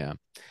 yeah.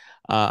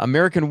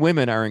 American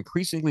women are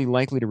increasingly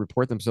likely to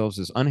report themselves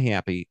as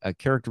unhappy, a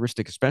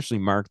characteristic especially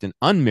marked in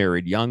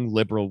unmarried young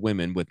liberal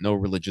women with no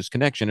religious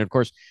connection. And of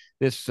course,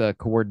 this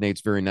coordinates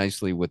very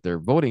nicely with their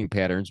voting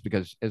patterns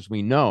because, as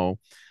we know,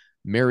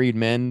 married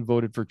men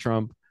voted for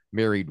Trump.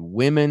 Married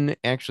women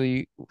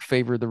actually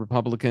favor the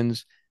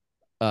Republicans.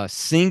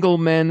 Single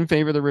men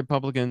favor the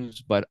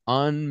Republicans, but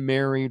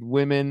unmarried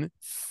women,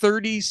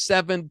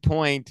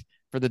 37-point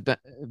for the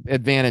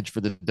advantage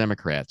for the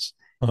Democrats.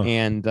 Uh-huh.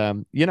 And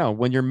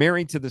when you're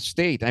married to the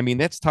state, I mean,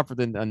 that's tougher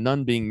than a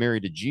nun being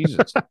married to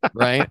Jesus,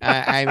 right?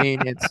 I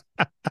mean,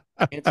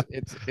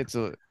 it's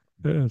a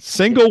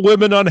single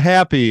women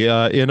unhappy.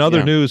 In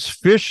other news,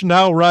 fish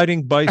now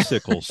riding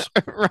bicycles.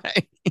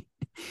 Right.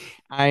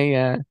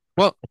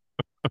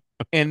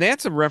 And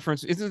that's a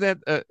reference. Isn't that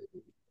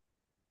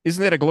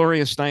a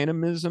Gloria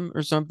Steinemism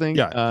or something?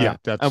 Yeah.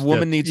 A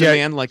woman needs a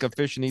man like a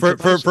fish needs a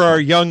bicycle. For our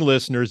young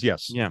listeners,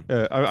 yes. Yeah.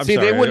 I'm See,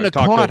 sorry, they wouldn't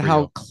have caught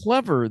how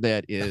clever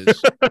that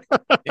is.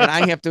 And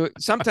I have to.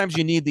 Sometimes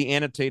you need the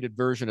annotated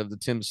version of the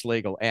Tim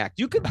Slagle act.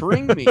 You could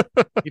bring me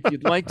if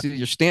you'd like to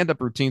your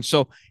stand-up routine.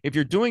 So if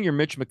you're doing your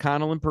Mitch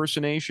McConnell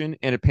impersonation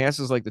and it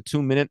passes like the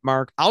 2-minute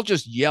mark, I'll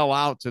just yell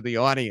out to the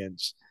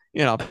audience.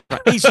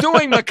 He's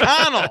doing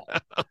McConnell.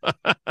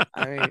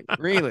 I mean,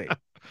 really,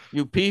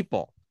 you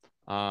people.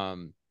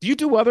 Do you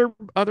do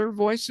other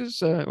voices?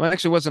 Well,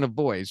 actually, it wasn't a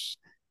voice.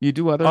 You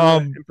do other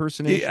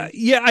impersonations?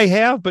 Yeah, I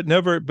have, but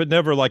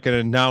never like an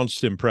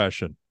announced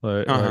impression.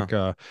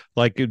 When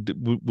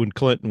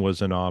Clinton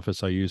was in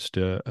office, I used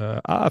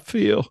to, I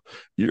feel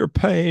your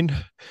pain,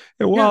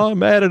 and while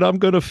I'm at it, I'm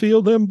going to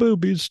feel them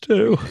boobies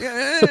too.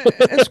 Yeah,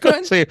 it's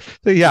good.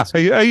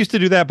 I used to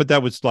do that, but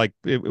that was like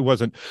it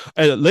wasn't.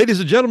 Ladies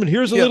and gentlemen,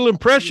 here's a little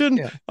impression.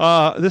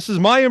 This is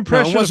my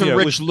impression. No, it wasn't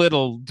Rich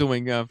Little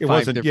doing it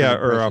wasn't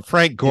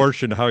Frank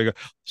Gorshin. How you go?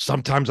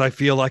 Sometimes I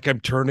feel like I'm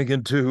turning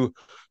into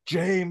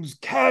James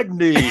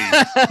Cagney.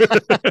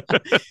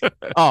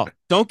 Oh,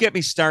 don't get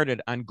me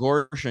started on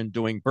Gorshin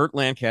doing Burt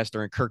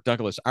Lancaster and Kirk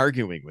Douglas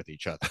arguing with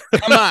each other.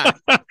 Come on.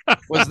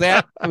 Was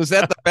that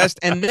the best?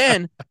 And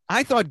then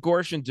I thought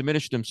Gorshin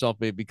diminished himself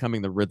by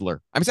becoming the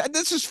Riddler. I mean,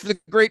 this is the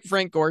great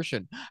Frank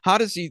Gorshin. How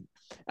does he?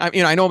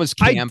 I know it was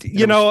camp.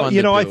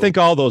 I think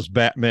all those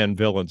Batman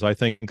villains. I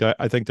think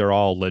they're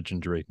all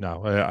legendary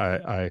now.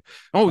 I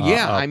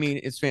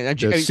mean, it's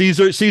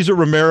fantastic. Cesar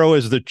Romero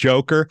is the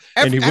Joker,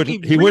 and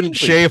he wouldn't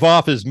shave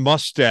off his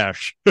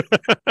mustache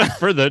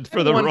for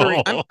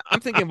the role.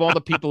 I'm thinking of all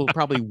the people who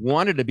probably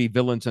wanted to be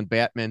villains in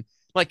Batman,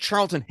 like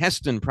Charlton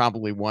Heston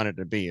probably wanted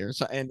to be, or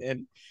so,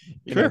 and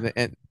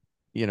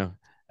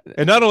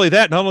And not only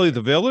that, not only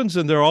the villains,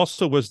 and there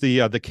also was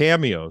the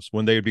cameos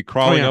when they would be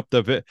crawling up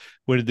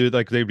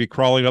they'd be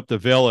crawling up the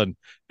villain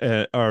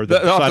or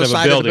the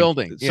side of the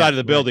building, side of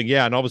the building,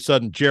 yeah. And all of a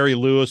sudden, Jerry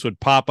Lewis would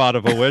pop out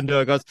of a window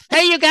and goes,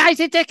 "Hey, you guys,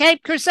 it's the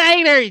Cape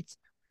Crusaders."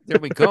 There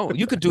we go.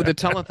 You could do the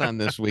telethon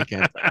this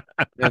weekend.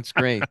 That's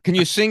great. Can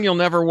you sing "You'll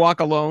Never Walk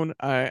Alone"?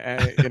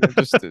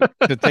 Just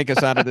to take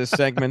us out of this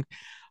segment.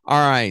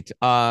 All right,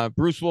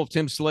 Bruce Wolf,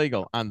 Tim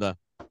Slagle on the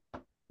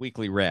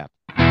weekly wrap.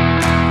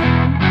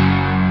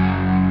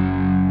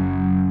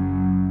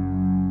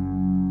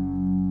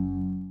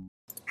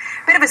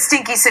 Bit of a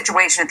stinky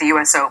situation at the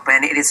U.S.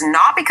 Open. It is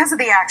not because of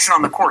the action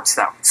on the courts,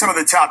 though. Some of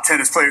the top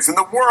tennis players in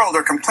the world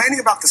are complaining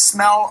about the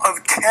smell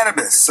of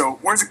cannabis. So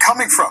where's it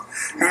coming from?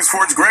 News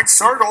 4's Greg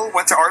Sergel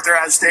went to Arthur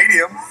Ashe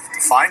Stadium to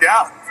find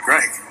out.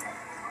 Greg.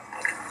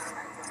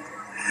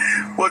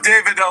 Well,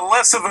 David,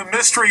 less of a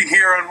mystery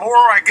here and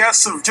more, I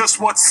guess, of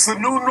just what's the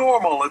new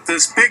normal at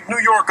this big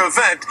New York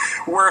event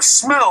where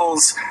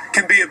smells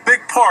can be a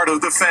big part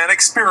of the fan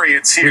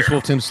experience here. Bruce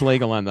Wolf, Tim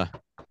Slagle on the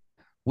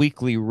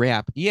weekly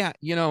wrap. Yeah,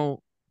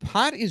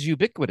 pot is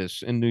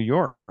ubiquitous in New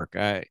York.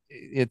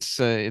 It's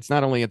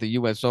not only at the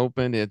U.S.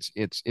 Open,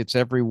 it's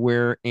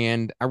everywhere.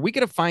 And are we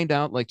going to find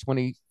out like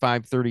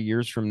 25, 30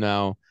 years from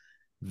now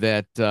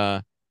that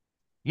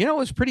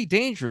it's pretty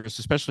dangerous,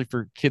 especially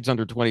for kids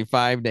under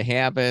 25 to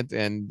have it?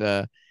 And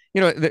I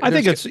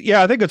think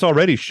it's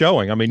already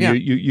showing. I mean,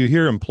 you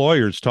hear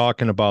employers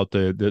talking about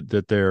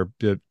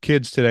the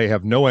kids today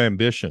have no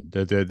ambition,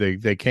 that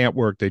they can't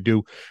work. They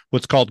do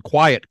what's called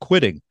quiet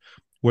quitting,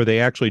 where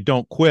they actually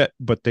don't quit,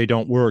 but they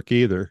don't work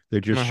either.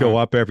 They just show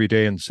up every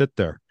day and sit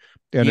there.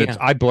 And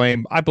I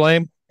blame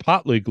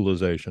pot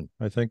legalization.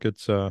 I think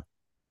it's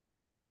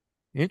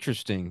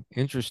interesting.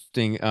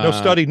 No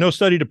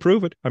study to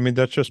prove it. I mean,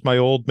 that's just my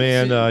old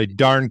man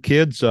darn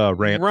kids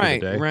rant for the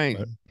day. Right.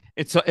 But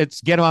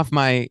it's get off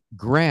my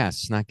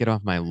grass, not get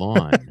off my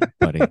lawn,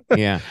 buddy.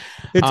 Yeah.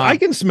 I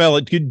can smell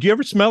it. Do you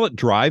ever smell it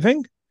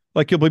driving?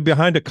 Like you'll be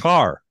behind a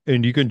car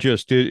and you can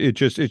it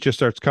just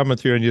starts coming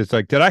through and it's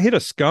like, did I hit a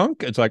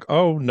skunk? It's like,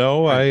 oh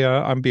no,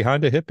 I'm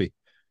behind a hippie.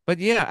 But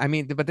yeah, I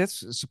mean, but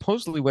that's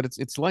supposedly what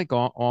it's like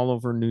all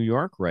over New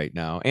York right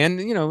now, and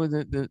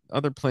the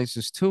other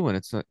places too. And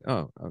it's like,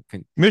 oh,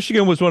 okay.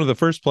 Michigan was one of the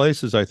first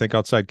places, I think,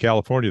 outside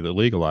California that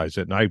legalized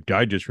it, and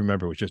I just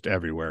remember it was just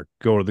everywhere.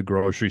 Go to the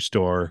grocery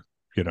store,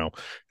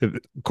 Of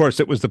course,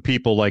 it was the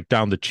people like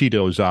down the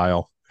Cheetos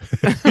aisle.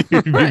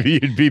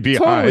 You'd be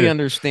behind. Totally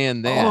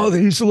understand that. Oh,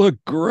 these look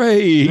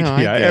great. No,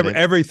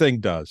 everything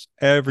does.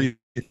 Everything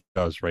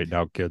does right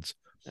now, kids.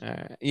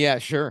 Yeah,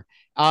 sure.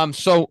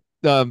 So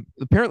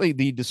apparently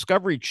the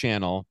Discovery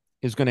Channel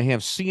is going to have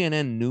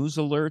CNN news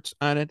alerts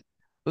on it.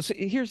 Let's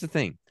see, here's the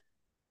thing.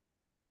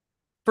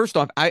 First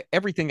off,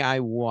 everything I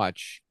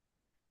watch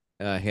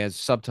has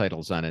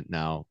subtitles on it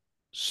now.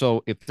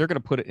 So if they're going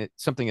to put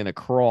something in a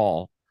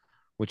crawl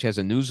which has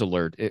a news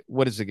alert,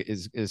 what is it?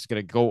 Is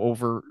going to go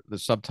over the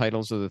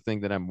subtitles of the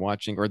thing that I'm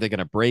watching, or are they going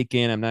to break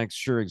in? I'm not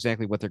sure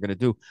exactly what they're going to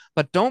do.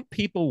 But don't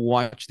people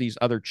watch these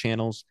other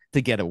channels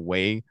to get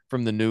away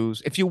from the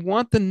news? If you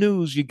want the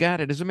news, you got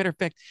it. As a matter of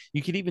fact,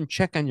 you can even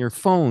check on your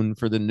phone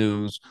for the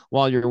news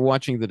while you're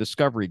watching the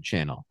Discovery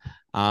Channel.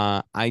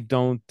 I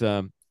don't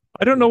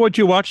know what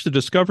you watch the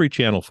Discovery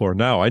Channel for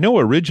now. I know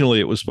originally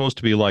it was supposed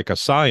to be like a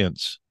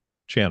science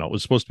channel. It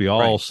was supposed to be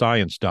all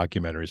science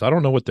documentaries. I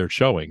don't know what they're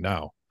showing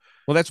now.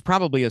 Well, that's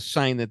probably a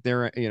sign that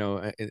they're,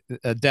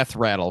 a death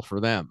rattle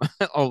for them.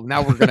 Oh,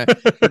 now we're gonna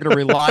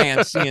rely on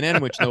CNN,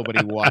 which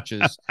nobody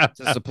watches,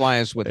 to supply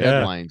us with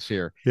headlines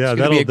here. Yeah,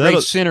 it's gonna be a great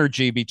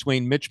synergy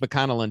between Mitch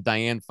McConnell and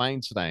Dianne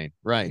Feinstein.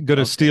 Right, going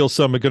to steal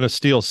some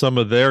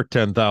of their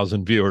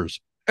 10,000 viewers.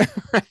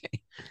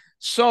 Right.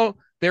 So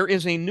there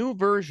is a new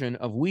version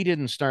of "We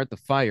Didn't Start the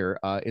Fire."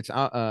 It's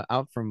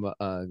out from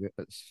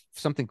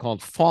something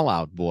called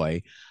Fallout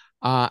Boy.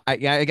 I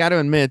got to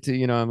admit,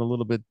 I'm a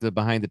little bit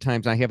behind the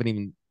times. I haven't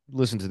even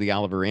listened to the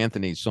Oliver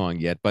Anthony song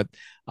yet, but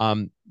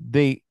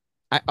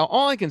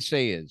all I can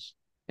say is,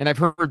 and I've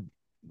heard,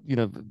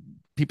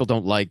 people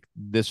don't like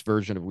this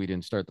version of "We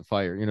Didn't Start the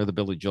Fire," the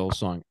Billy Joel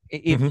song.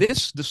 If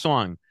the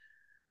song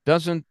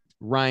doesn't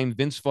rhyme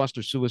Vince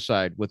Foster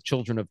suicide with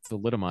 "Children of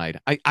Thalidomide,"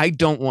 I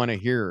don't want to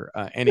hear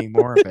any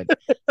more of it.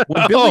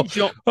 When Billy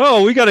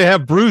Joel, we got to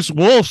have Bruce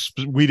Wolf's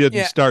 "We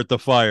Didn't Start the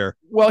Fire."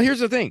 Well, here's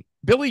the thing: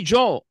 Billy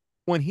Joel,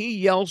 when he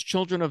yells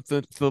 "Children of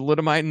the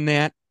Thalidomide" in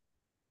that,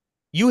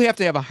 you have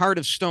to have a heart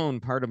of stone,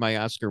 part of my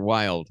Oscar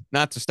Wilde,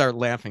 not to start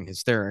laughing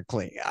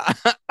hysterically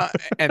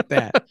at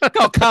that.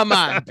 Oh, come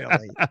on,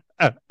 Billy.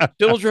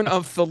 Children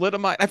of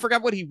Thalidomide. I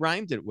forgot what he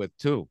rhymed it with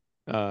too.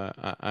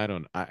 I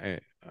don't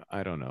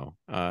know.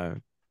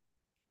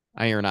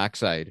 Iron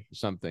oxide or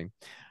something.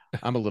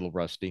 I'm a little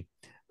rusty,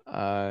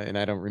 and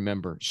I don't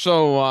remember.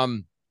 So,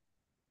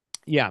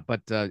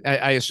 but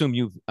I assume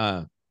you've.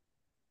 And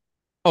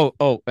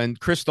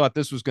Chris thought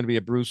this was going to be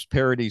a Bruce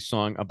parody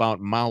song about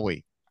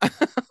Maui.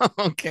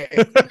 Okay.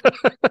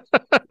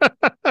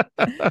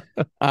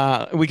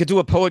 We could do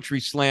a poetry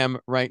slam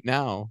right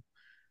now.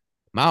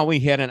 Maui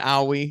had an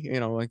owie,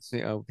 let's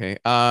see. Okay.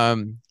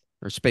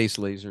 Or space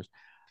lasers.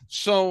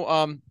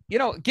 So,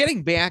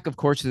 getting back, of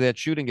course, to that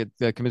shooting at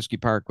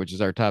Comiskey Park, which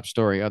is our top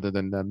story, other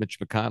than Mitch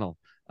McConnell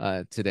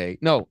today.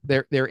 No,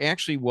 there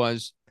actually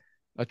was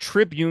a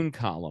Tribune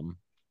column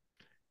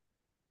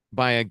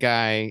by a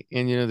guy,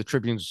 and the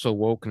Tribune's so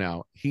woke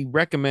now. He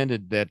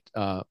recommended that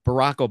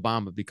Barack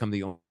Obama become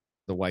the owner of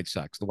the White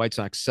Sox. The White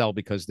Sox sell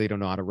because they don't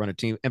know how to run a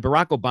team. And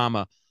Barack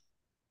Obama,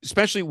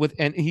 especially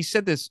and he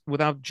said this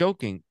without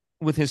joking,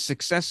 with his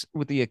success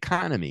with the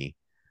economy,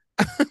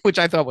 which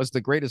I thought was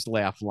the greatest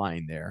laugh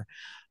line there,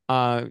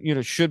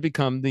 should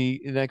become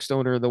the next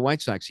owner of the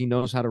White Sox. He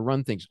knows how to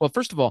run things. Well,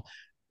 first of all,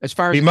 as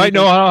far as he might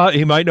know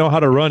how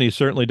to run, he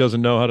certainly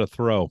doesn't know how to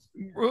throw.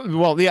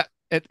 Well, yeah.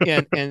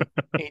 And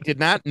he did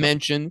not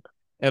mention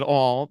at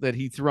all that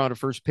he threw out a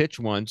first pitch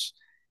once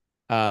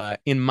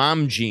in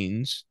mom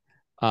jeans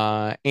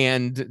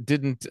and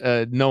didn't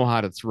know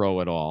how to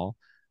throw at all.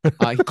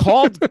 He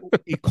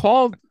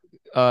called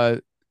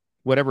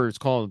whatever it's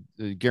called,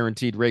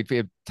 guaranteed rate.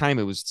 At the time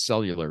it was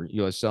cellular,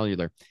 U.S.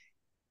 Cellular,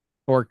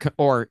 or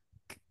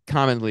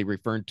commonly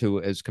referred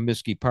to as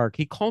Comiskey Park.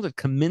 He called it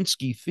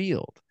Kaminsky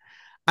Field.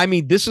 I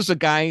mean, this is a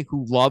guy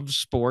who loves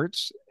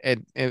sports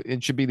and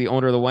should be the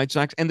owner of the White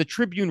Sox. And the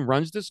Tribune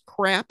runs this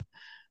crap.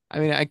 I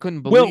mean, I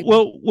couldn't believe.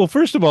 Well.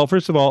 First of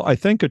all, I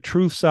think a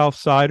true South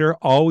Sider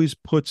always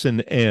puts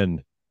an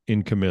N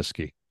in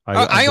Comiskey.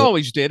 I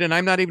always did, and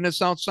I'm not even a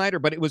South Sider,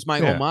 but it was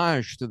my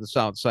homage to the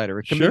South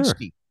Sider,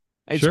 Kaminsky.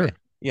 Sure.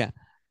 Yeah.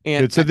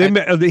 And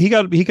he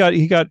got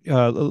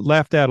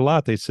laughed at a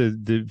lot. They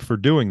said for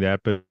doing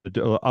that, but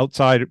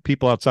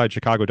people outside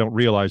Chicago don't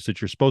realize that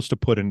you're supposed to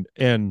put an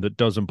N that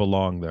doesn't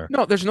belong there.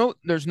 No, there's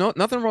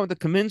nothing wrong with the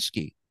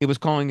Kaminsky. It was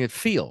calling it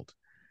Field,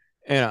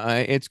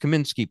 and it's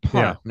Comiskey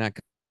Park, not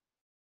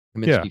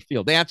Comiskey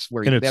Field. That's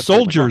where. And it's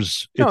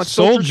Soldiers. It's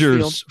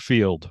Soldiers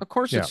Field. Of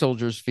course, it's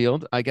Soldiers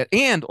Field.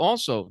 And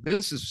also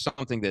this is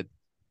something that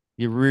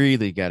you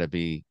really got to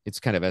be.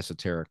 It's kind of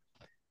esoteric.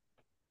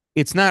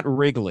 It's not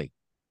Wrigley.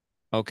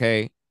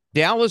 Okay.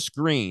 Dallas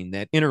Green,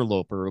 that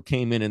interloper who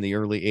came in the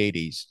early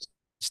 80s,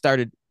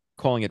 started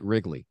calling it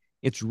Wrigley.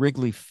 It's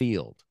Wrigley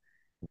Field.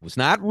 It was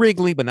not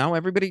Wrigley, but now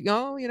everybody,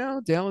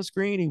 Dallas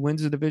Green, he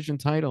wins a division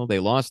title. They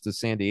lost to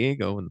San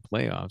Diego in the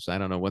playoffs. I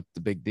don't know what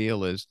the big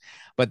deal is,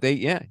 but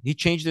he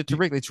changed it to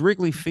Wrigley. It's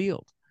Wrigley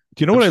Field.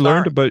 Do you know what I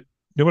learned about?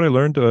 You know what I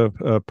learned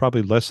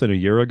probably less than a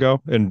year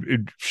ago, and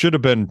it should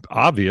have been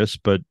obvious,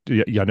 but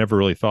I never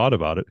really thought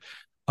about it.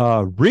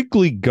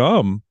 Wrigley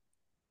Gum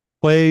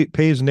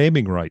pays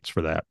naming rights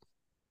for that.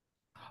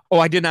 Oh,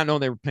 I did not know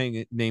they were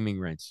paying naming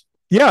rights.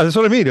 Yeah, that's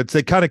what I mean.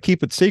 They kind of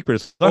keep it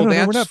secret.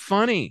 That's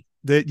funny.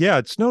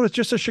 It's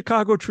just a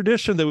Chicago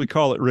tradition that we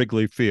call it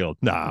Wrigley Field.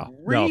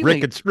 Really?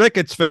 No,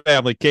 Ricketts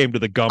family came to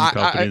the gum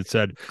company and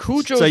said,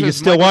 Cujo, so you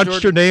still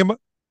want your name?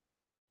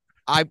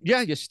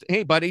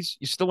 Hey buddies,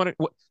 you still want it?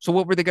 So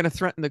what were they going to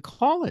threaten to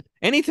call it?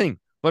 Anything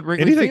but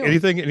Wrigley Field.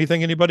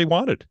 Anything anybody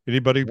wanted.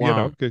 Anybody,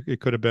 wow. It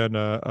could have been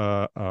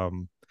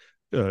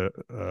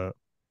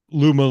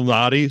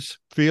Illuminati's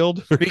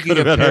Field.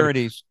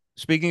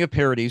 Speaking of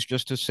parodies,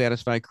 just to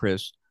satisfy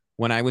Chris,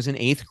 when I was in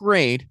 8th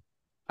grade,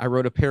 I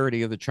wrote a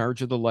parody of the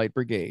Charge of the Light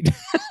Brigade.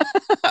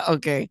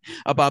 Okay,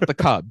 about the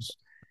Cubs,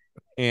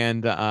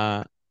 and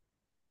I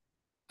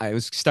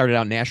started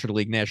out National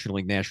League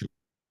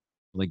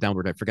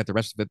downward. I forget the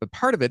rest of it, but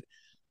part of it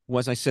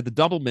was I said the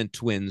Doublemint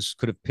twins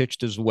could have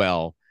pitched as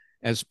well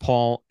as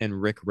Paul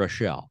and Rick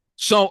Rochelle,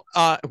 so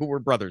who were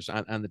brothers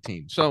on the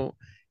team. So.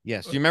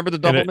 Yes. Do you remember the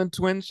Doublemint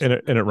twins? And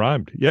it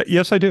rhymed. Yeah.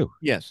 Yes, I do.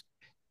 Yes.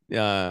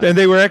 And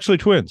they were actually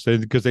twins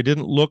because they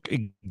didn't look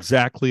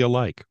exactly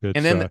alike.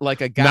 And then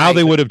like a guy. Now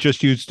they would have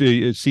just used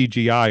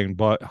CGI and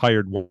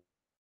hired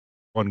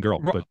one girl.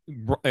 But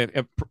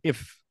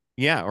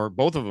or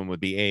both of them would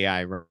be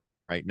AI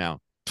right now.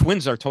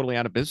 Twins are totally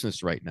out of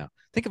business right now.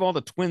 Think of all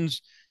the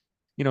twins,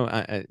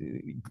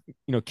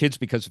 kids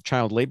because of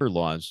child labor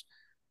laws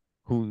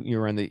who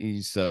you're on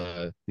these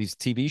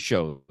TV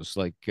shows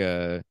like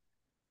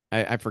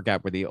I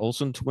forgot, were the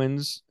Olsen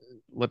twins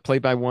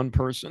played by one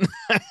person?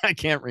 I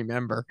can't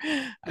remember.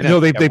 No,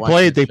 they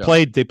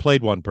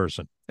played one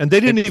person, and they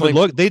didn't even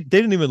look. They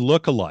didn't even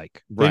look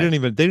alike. Right. They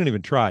didn't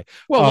even try.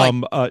 Well,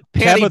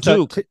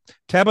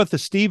 Tabitha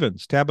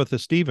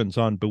Stevens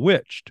on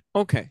Bewitched.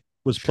 Okay,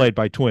 was played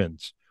by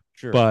twins.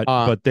 Sure.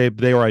 But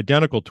they were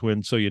identical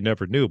twins, so you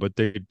never knew. But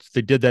they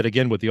did that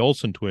again with the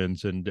Olsen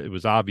twins, and it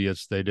was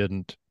obvious they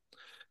didn't.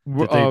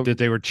 That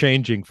they were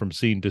changing from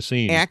scene to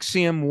scene.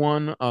 Axiom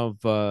 1 of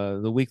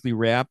the Weekly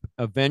Wrap.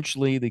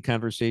 Eventually, the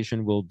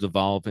conversation will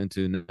devolve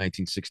into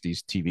 1960s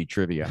TV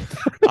trivia.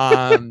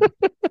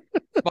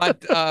 But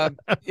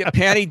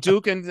Patty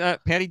Duke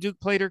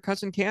played her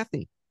cousin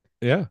Kathy.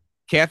 Yeah,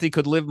 Kathy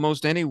could live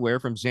most anywhere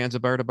from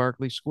Zanzibar to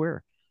Berkeley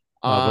Square.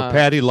 But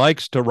Patty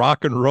likes to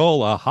rock and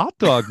roll. A hot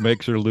dog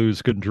makes her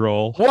lose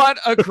control. What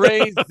a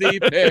crazy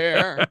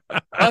pair,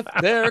 but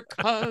their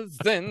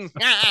cousin.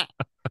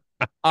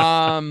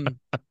 So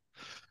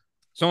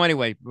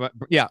anyway,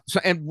 yeah.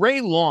 So, and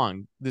Ray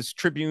Long, this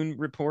Tribune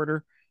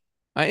reporter,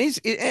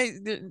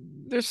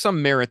 there's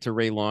some merit to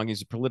Ray Long.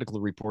 He's a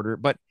political reporter,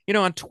 but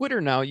on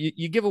Twitter now,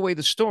 you give away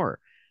the store.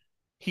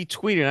 He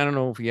tweeted, I don't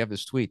know if you have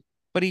this tweet,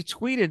 but he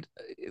tweeted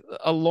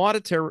a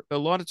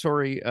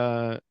laudatory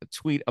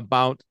tweet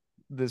about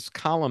this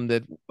column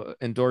that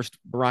endorsed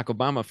Barack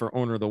Obama for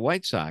owner of the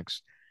White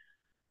Sox.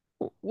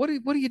 What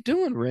are you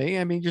doing, Ray?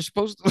 I mean, you're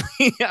supposed to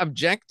be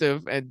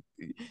objective and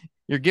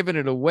you're giving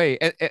it away.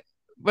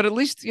 But at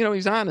least,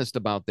 he's honest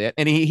about that.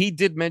 And he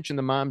did mention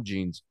the mom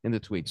jeans in the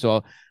tweet.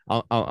 So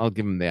I'll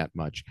give him that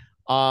much.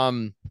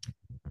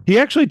 He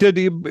actually did.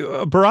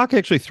 Barack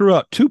actually threw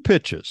out 2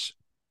 pitches.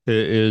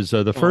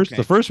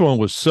 The first one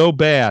was so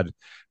bad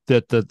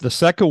that the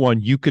second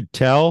one, you could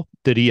tell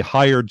that he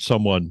hired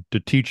someone to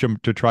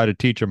try to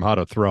teach him how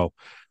to throw.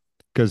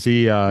 Because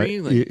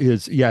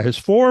his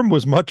form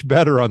was much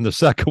better on the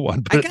second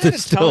one. But I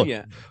gotta tell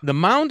you, the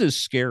mound is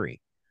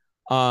scary.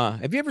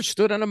 Have you ever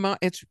stood on a mound?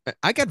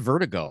 I got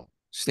vertigo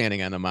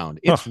standing on the mound.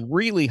 It's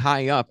really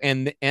high up,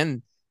 and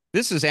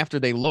this is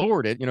after they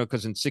lowered it.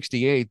 Because in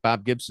 '68,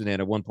 Bob Gibson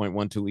had a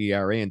 1.12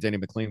 ERA, and Denny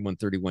McLain won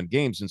 31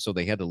 games, and so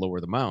they had to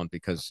lower the mound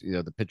because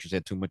the pitchers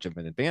had too much of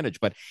an advantage.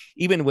 But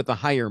even with a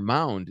higher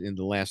mound in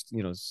the last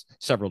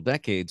several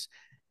decades,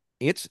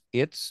 it's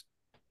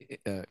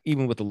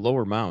even with the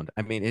lower mound,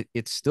 I mean,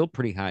 it's still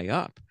pretty high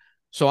up.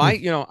 So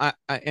I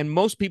and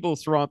most people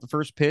throw out the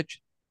first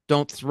pitch,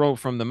 don't throw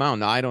from the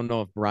mound. Now, I don't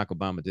know if Barack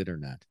Obama did or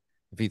not,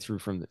 if he threw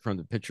from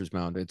the pitcher's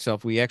mound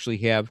itself. We actually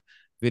have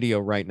video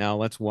right now.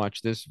 Let's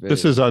watch this video.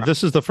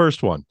 This is the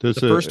first one.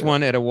 First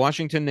one at a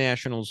Washington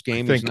Nationals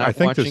game. He's not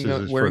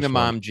wearing the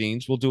mom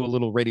jeans. We'll do a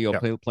little radio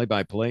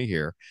play-by-play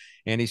here.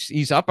 And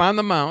he's up on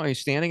the mound. He's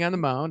standing on the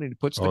mound, and he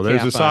puts the cap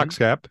there's a Sox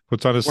cap.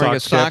 Puts on his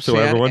Sox cap so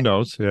everyone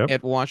knows. Yeah.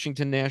 At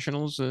Washington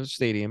Nationals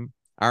Stadium,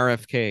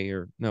 RFK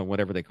or no,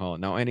 whatever they call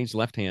it now. And he's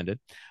left-handed.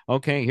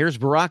 Okay, here's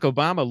Barack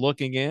Obama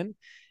looking in,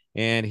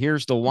 and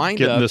here's the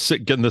windup.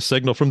 Getting the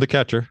signal from the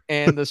catcher.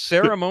 And the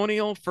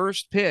ceremonial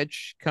first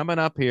pitch coming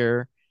up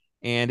here,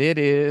 and it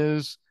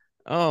is.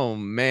 Oh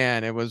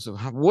man, it was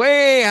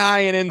way high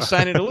and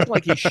inside, and it looked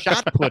like he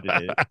shot putted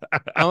it.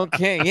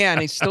 Okay, yeah,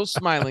 and he's still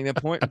smiling. The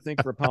point I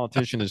think for a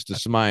politician is to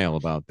smile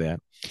about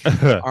that.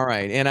 All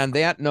right, and on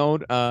that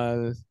note,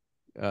 Barack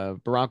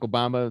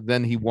Obama,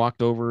 then he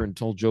walked over and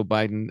told Joe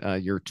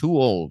Biden, "You're too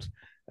old."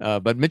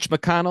 But Mitch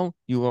McConnell,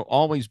 you will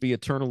always be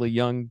eternally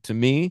young to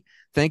me.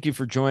 Thank you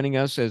for joining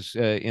us as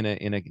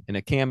in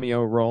a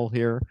cameo role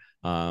here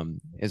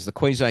as the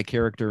quasi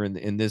character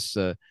in this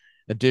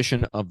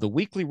edition of the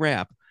Weekly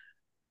Wrap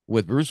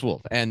with Bruce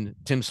Wolf and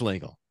Tim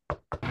Slagle.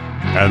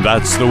 And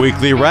that's the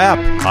Weekly Wrap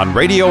on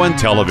radio and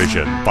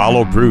television.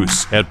 Follow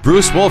Bruce at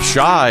Bruce Wolf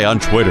Shy on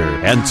Twitter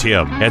and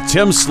Tim at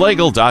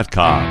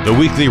timslagle.com. The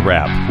Weekly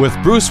Wrap with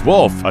Bruce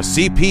Wolf, a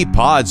CP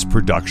Pods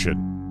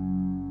production.